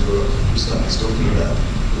sort of thing to Gustaf was talking about.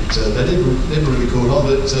 But they never really caught on.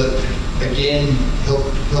 But again,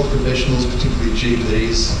 health professionals, particularly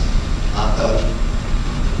GPs,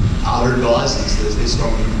 other advisors, they're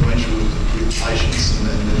strongly influential with patients,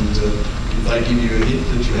 and if they give you a hint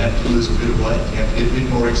that you have to lose a bit of weight, you have to get a bit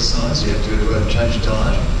more exercise, you have to change your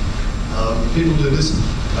diet. People do listen,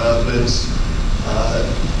 but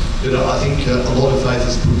I think a lot of faith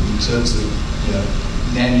is put in terms of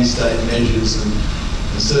nanny state measures and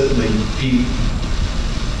certainly big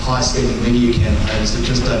high-spending media campaigns that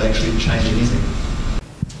just don't actually change anything.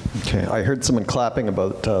 Okay, I heard someone clapping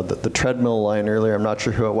about the treadmill line earlier. I'm not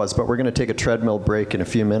sure who it was, but we're going to take a treadmill break in a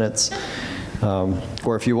few minutes.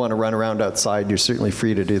 Or if you want to run around outside, you're certainly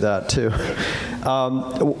free to do that too.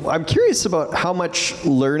 I'm curious about how much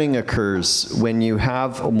learning occurs when you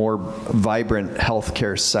have a more vibrant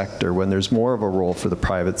healthcare sector, when there's more of a role for the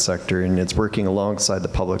private sector and it's working alongside the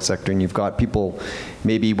public sector, and you've got people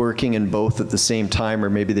maybe working in both at the same time, or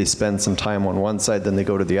maybe they spend some time on one side, then they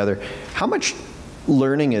go to the other. How much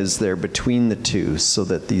learning is there between the two so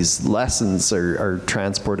that these lessons are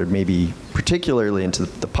transported maybe particularly into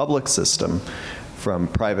the public system from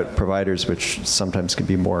private providers, which sometimes can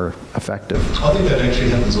be more effective? I think that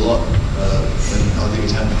actually happens a lot, and I think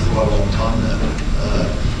it's happened for quite a long time now.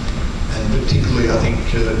 And particularly, I think,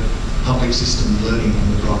 public system learning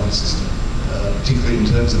from the private system, particularly in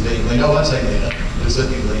terms of being leaner. I won't say leaner, but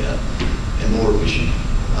certainly leaner and more efficient,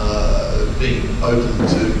 being open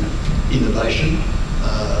to innovation,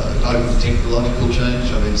 open to technological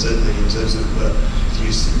change. I mean, certainly in terms of the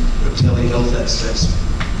use of telehealth, that's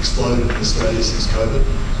exploded in Australia since COVID.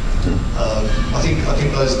 I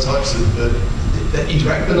think those types of that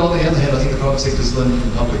interact. But on the other hand, I think the private sector is learning from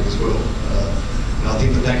the public as well. And I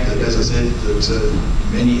think the fact that, as I said, that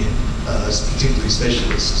many, particularly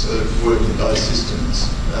specialists, work in both systems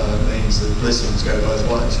means that lessons go both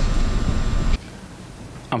ways.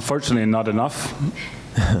 Unfortunately, not enough.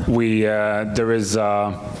 There is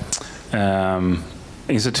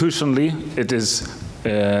institutionally, it is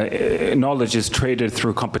knowledge is traded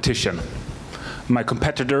through competition. My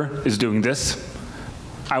competitor is doing this.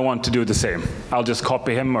 I want to do the same. I'll just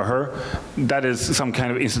copy him or her. That is some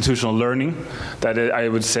kind of institutional learning that I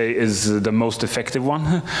would say is the most effective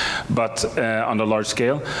one, but on the large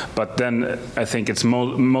scale. But then I think it's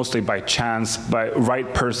mostly by chance, by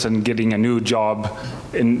right person getting a new job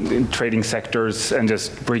in trading sectors and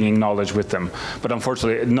just bringing knowledge with them. But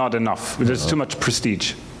unfortunately, not enough. There's too much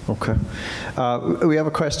prestige. Okay. We have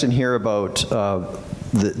a question here about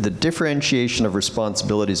the differentiation of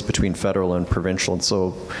responsibilities between federal and provincial. And so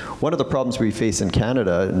one of the problems we face in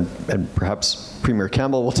Canada, and perhaps Premier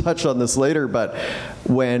Campbell will touch on this later, but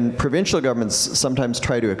when provincial governments sometimes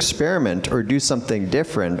try to experiment or do something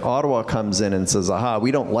different, Ottawa comes in and says, aha,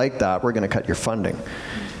 we don't like that, we're going to cut your funding.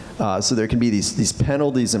 So there can be these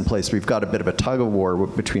penalties in place. We've got a bit of a tug of war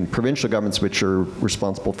between provincial governments, which are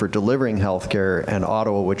responsible for delivering healthcare, and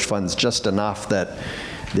Ottawa, which funds just enough that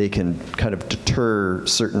they can kind of deter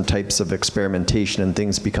certain types of experimentation and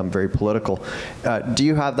things become very political. Do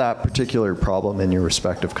you have that particular problem in your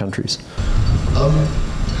respective countries?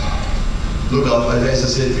 Look, as I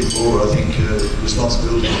said before, I think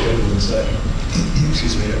responsibility for federal and state,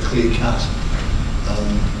 excuse me, are clear cut.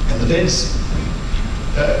 And the feds,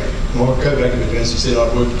 well, I'll go back a bit, as you said, I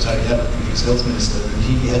worked with Tony Abbott when he was health minister, and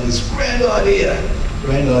he had this grand idea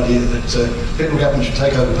that federal government should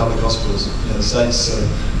take over public hospitals. You know, the states,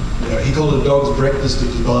 he called it a dog's breakfast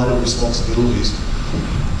of divided responsibilities,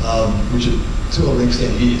 which to an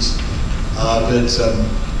extent is. But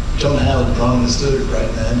John Howard, the Prime Minister, a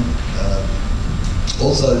great man,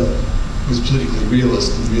 also was politically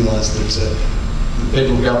realist and realised that the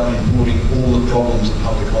federal government importing all the problems of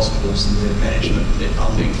public hospitals and their management and their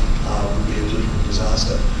funding would be a political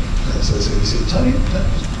disaster. And so he said, Tony,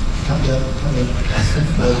 come down.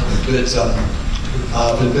 But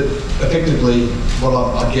effectively, what I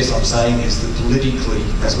guess I'm saying is that politically,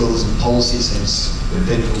 as well as in policy sense, the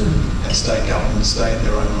federal and state governments stay in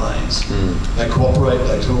their own lanes. They cooperate,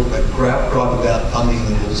 they talk, they gripe about funding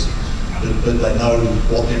levels, but they know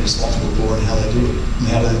what they're responsible for and how they do it, and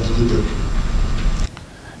how they deliver it.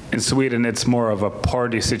 In Sweden, it's more of a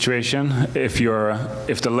party situation. If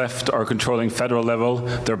the left are controlling federal level,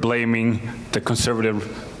 they're blaming the conservative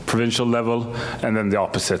provincial level, and then the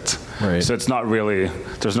opposite. Right. So it's not really,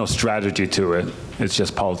 there's no strategy to it. It's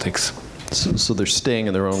just politics. So they're staying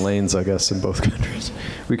in their own lanes, I guess, in both countries.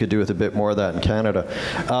 We could do with a bit more of that in Canada.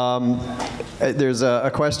 There's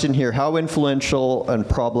a question here. How influential and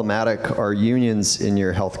problematic are unions in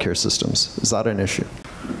your healthcare systems? Is that an issue?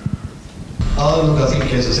 Look, I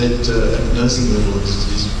think, as I said, at the nursing level,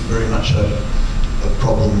 it's very much a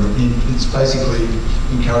problem. It's basically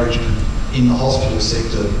encouragement in the hospital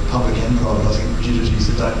sector, public and private, I think, rigidities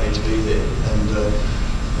that don't need to be there. And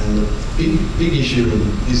the big issue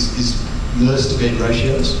is nurse-to-bed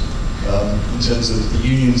ratios, in terms of the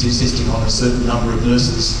unions insisting on a certain number of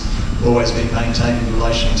nurses always being maintained in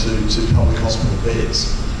relation to public hospital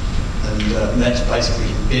beds. And that's basically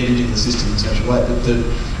embedded in the system in such a way. But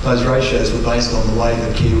those ratios were based on the way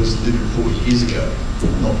that care was delivered 40 years ago,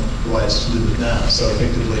 not the way it's delivered now. So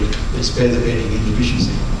effectively, it's feather bedding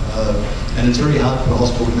inefficiency. And it's very hard for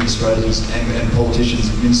hospital administrators and politicians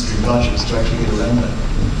administering budgets to actually get around that.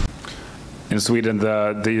 In Sweden,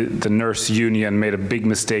 the nurse union made a big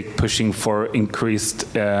mistake pushing for increased,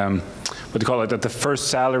 what do you call it, that the first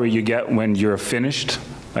salary you get when you're finished.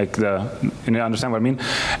 Like you understand what I mean?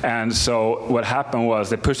 And so what happened was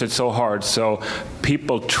they pushed it so hard, so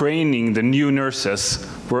people training the new nurses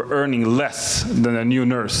were earning less than a new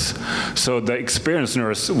nurse. So the experienced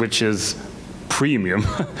nurse, which is premium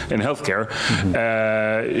in healthcare,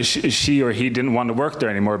 she or he didn't want to work there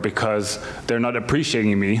anymore because they're not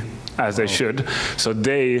appreciating me as they should. So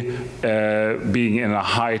they, being in a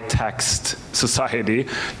high-taxed society,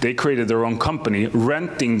 they created their own company,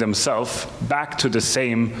 renting themselves back to the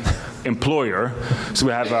same employer. So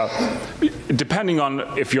we have depending on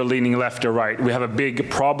if you're leaning left or right, we have a big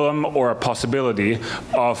problem or a possibility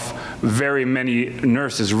of very many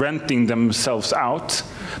nurses renting themselves out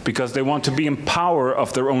because they want to be in power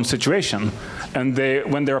of their own situation. And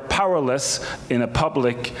when they're powerless in a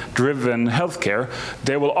public-driven healthcare,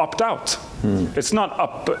 they will opt out. It's not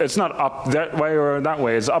up that way or that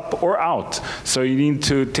way. It's up or out. So you need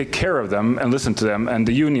to take care of them and listen to them. And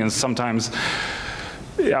the unions sometimes,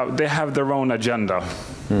 yeah, they have their own agenda.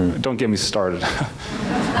 Don't get me started.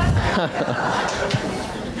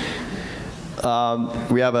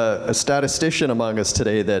 We have a statistician among us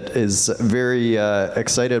today that is very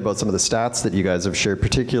excited about some of the stats that you guys have shared,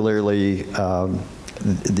 particularly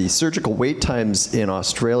the surgical wait times in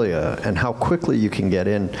Australia and how quickly you can get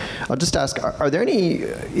in. I'll just ask, are there any,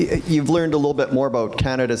 you've learned a little bit more about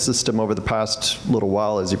Canada's system over the past little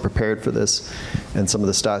while as you prepared for this and some of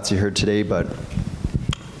the stats you heard today, but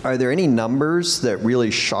are there any numbers that really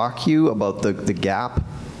shock you about the gap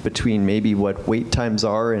between maybe what wait times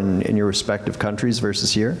are in your respective countries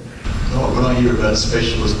versus here? Oh, when I hear about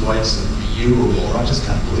specialist waits in a year or more, I just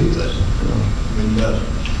can't believe that. I mean,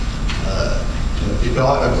 if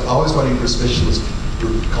I was waiting for a specialist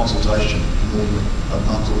consultation for more than a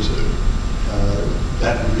month or two,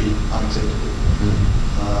 that would be unacceptable.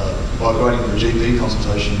 If I was waiting for a GP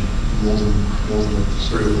consultation more than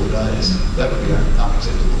 3 or 4 days, that would be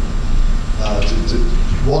unacceptable.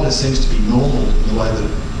 What seems to be normal in the way that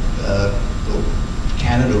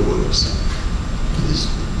Canada works is,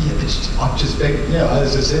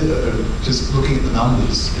 as I said, just looking at the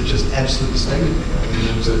numbers, it just absolutely staggered me.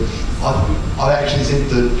 I actually think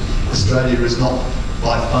that Australia is not,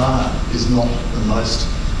 by far, is not the most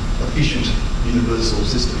efficient universal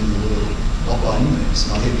system in the world, not by any means.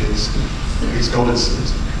 And I think it's got its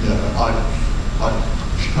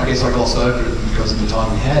I guess I glossed over it because of the time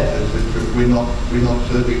we had, but we're not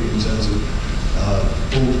perfect in terms of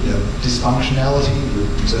dysfunctionality,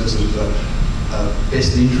 in terms of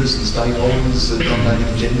best interests and stakeholders, dominating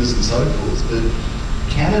agendas and so forth. But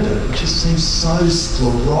Canada just seems so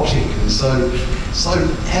sclerotic and so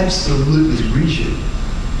absolutely rigid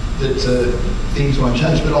that things won't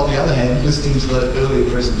change. But on the other hand, listening to the earlier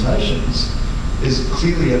presentations, there's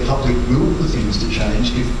clearly a public will for things to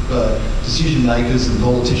change if decision makers and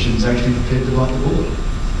politicians are actually prepared to bite the bullet.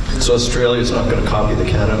 So Australia's not going to copy the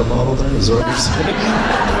Canada model then, is what you're saying?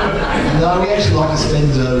 No, we actually like to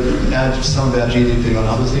spend some of our GDP on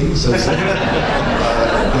other things. So we'll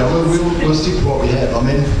stick to what we have. I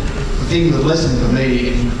mean, the lesson for me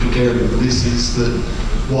in preparing for this is that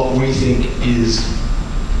what we think is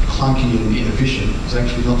clunky and inefficient is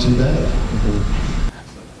actually not too bad. Mm-hmm.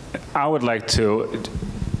 I would like to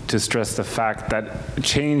stress the fact that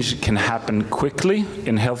change can happen quickly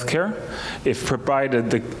in healthcare if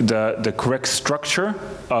provided the correct structure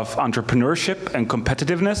of entrepreneurship and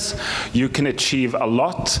competitiveness. You can achieve a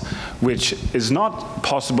lot, which is not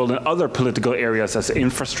possible in other political areas as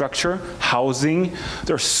infrastructure, housing.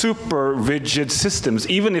 They're super rigid systems.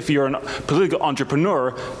 Even if you're a political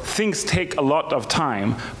entrepreneur, things take a lot of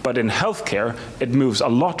time, but in healthcare, it moves a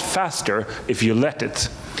lot faster if you let it.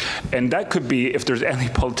 And that could be, if there's any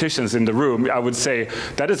politicians in the room, I would say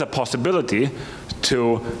that is a possibility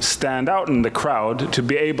to stand out in the crowd, to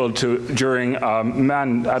be able to, during, I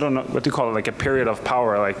don't know, what do you call it, like a period of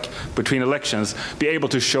power, like between elections, be able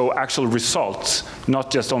to show actual results,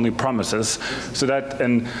 not just only promises. So that,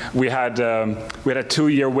 and we had a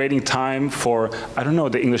 2-year waiting time for, I don't know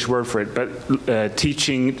the English word for it, but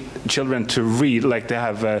teaching children to read, like they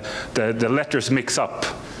have the letters mix up.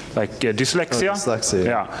 Like dyslexia. Oh, dyslexia.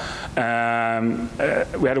 Yeah.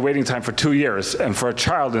 We had a waiting time for 2 years, and for a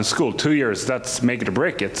child in school, 2 years, that's make it or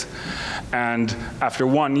break it. And after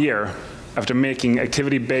 1 year, after making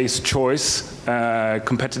activity-based choice,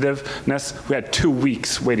 competitiveness, we had 2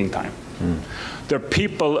 weeks waiting time. There are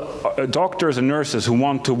people, doctors and nurses, who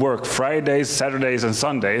want to work Fridays, Saturdays, and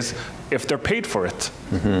Sundays if they're paid for it.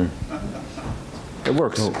 It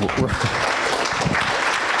works.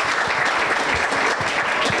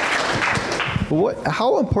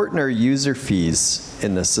 How important are user fees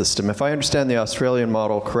in this system? If I understand the Australian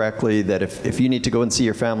model correctly, that if you need to go and see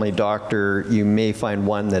your family doctor, you may find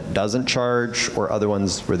one that doesn't charge, or other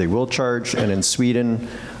ones where they will charge. And in Sweden,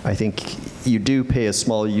 I think you do pay a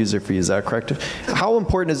small user fee. Is that correct? How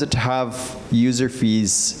important is it to have user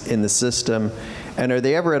fees in the system? And are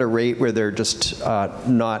they ever at a rate where they're just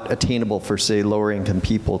not attainable for, say, lower income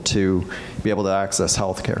people to be able to access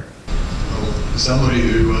healthcare? Somebody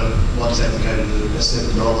who once advocated a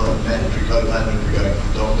 $7 mandatory co-payment for going to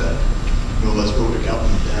the doctor, and almost brought the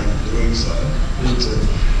government down for doing so.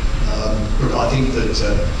 But I think that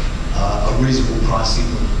a reasonable price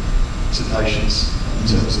signal to patients in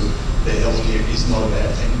terms of their healthcare is not a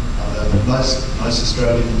bad thing. Most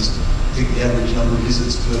Australians, I think the average number of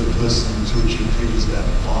visits per person to a GP is about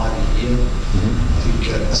 5 a year. I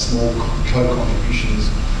think a small co-contribution is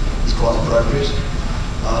quite appropriate.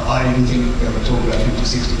 I even think when we talk about $50,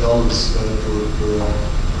 $60 for a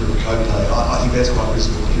copay, I think that's quite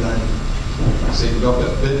reasonable if you don't see the doctor.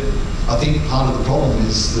 But I think part of the problem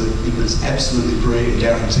is that if it's absolutely free and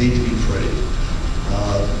guaranteed to be free,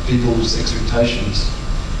 people's expectations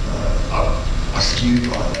are skewed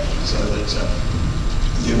by that. So that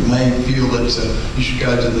you may feel that you should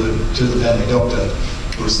go to the family doctor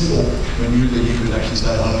for a simple, when really you could actually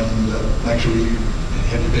stay home and make sure you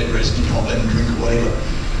have your bed rest in hot and drink or whatever.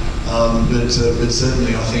 But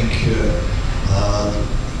certainly I think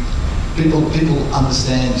people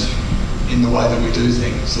understand in the way that we do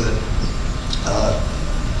things that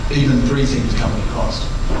even free things come at a cost,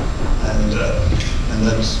 and that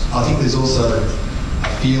I think there's also a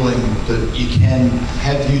feeling that you can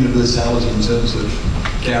have universality in terms of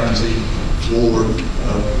guaranteed floor of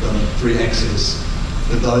free access,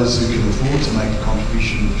 but those who can afford to make a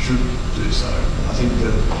contribution should do so. I think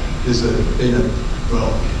that there's been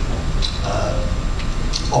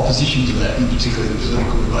opposition to that, and particularly the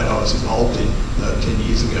political debate I was involved in 10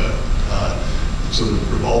 years ago, sort of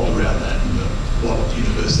revolved around that and what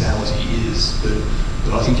universality is. But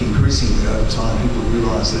I think increasingly over time people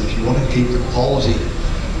realise that if you want to keep the quality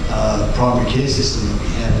primary care system that we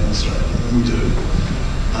have in Australia, and we do,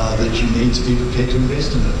 that you need to be prepared to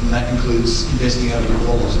invest in it, and that includes investing out of your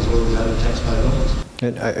dollars as well as out of taxpayer dollars.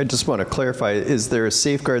 And I just want to clarify, is there a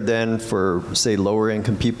safeguard then for, say, lower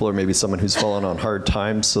income people or maybe someone who's fallen on hard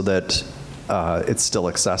times so that it's still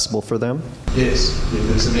accessible for them? Yes,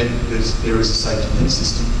 there is a safety net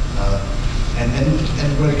system. And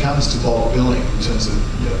when it comes to bulk billing in terms of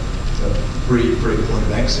free point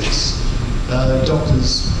of access,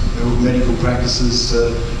 doctors, medical practices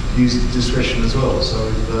use discretion as well. So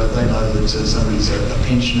if they know that somebody's a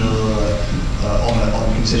pensioner or on a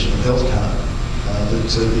concessional health card, that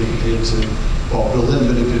they're prepared to bulk bill them.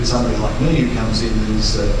 But if it's somebody like me who comes in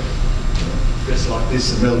who's dressed like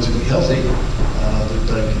this and relatively healthy, that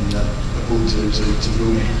they can afford to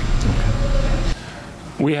bill me. Okay.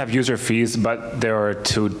 We have user fees, but they are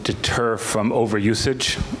to deter from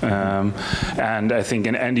overusage, and I think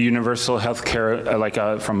in any universal healthcare,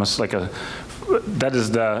 that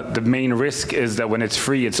is the main risk, is that when it's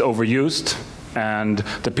free, it's overused, and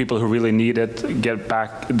the people who really need it get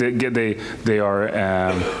back. They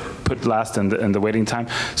are put last in the waiting time.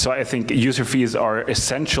 So I think user fees are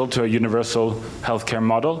essential to a universal healthcare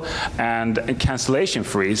model, and cancellation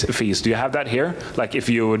fees. Do you have that here? Like if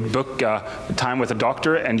you would book a time with a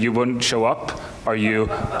doctor and you wouldn't show up, do you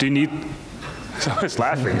need? So I was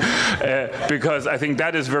laughing because I think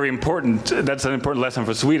that is very important. That's an important lesson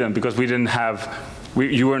for Sweden, because we didn't have.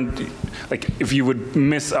 You weren't, like, if you would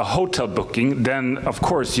miss a hotel booking, then of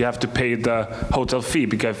course you have to pay the hotel fee,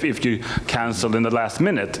 because if you cancel in the last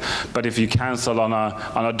minute. But if you cancel on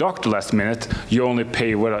a doctor last minute, you only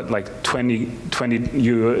pay like 20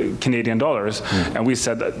 Canadian dollars. And we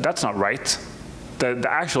said that's not right. The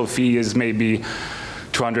actual fee is maybe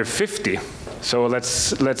 250. So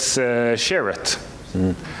let's share it.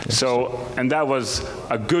 So, and that was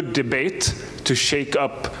a good debate to shake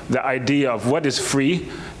up the idea of what is free,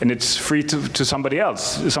 and it's free to somebody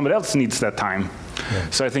else. Somebody else needs that time. Yeah.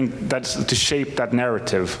 So I think that's to shape that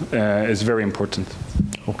narrative is very important.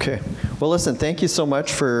 Okay. Well, listen, thank you so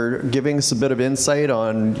much for giving us a bit of insight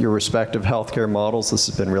on your respective healthcare models. This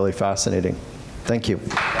has been really fascinating. Thank you.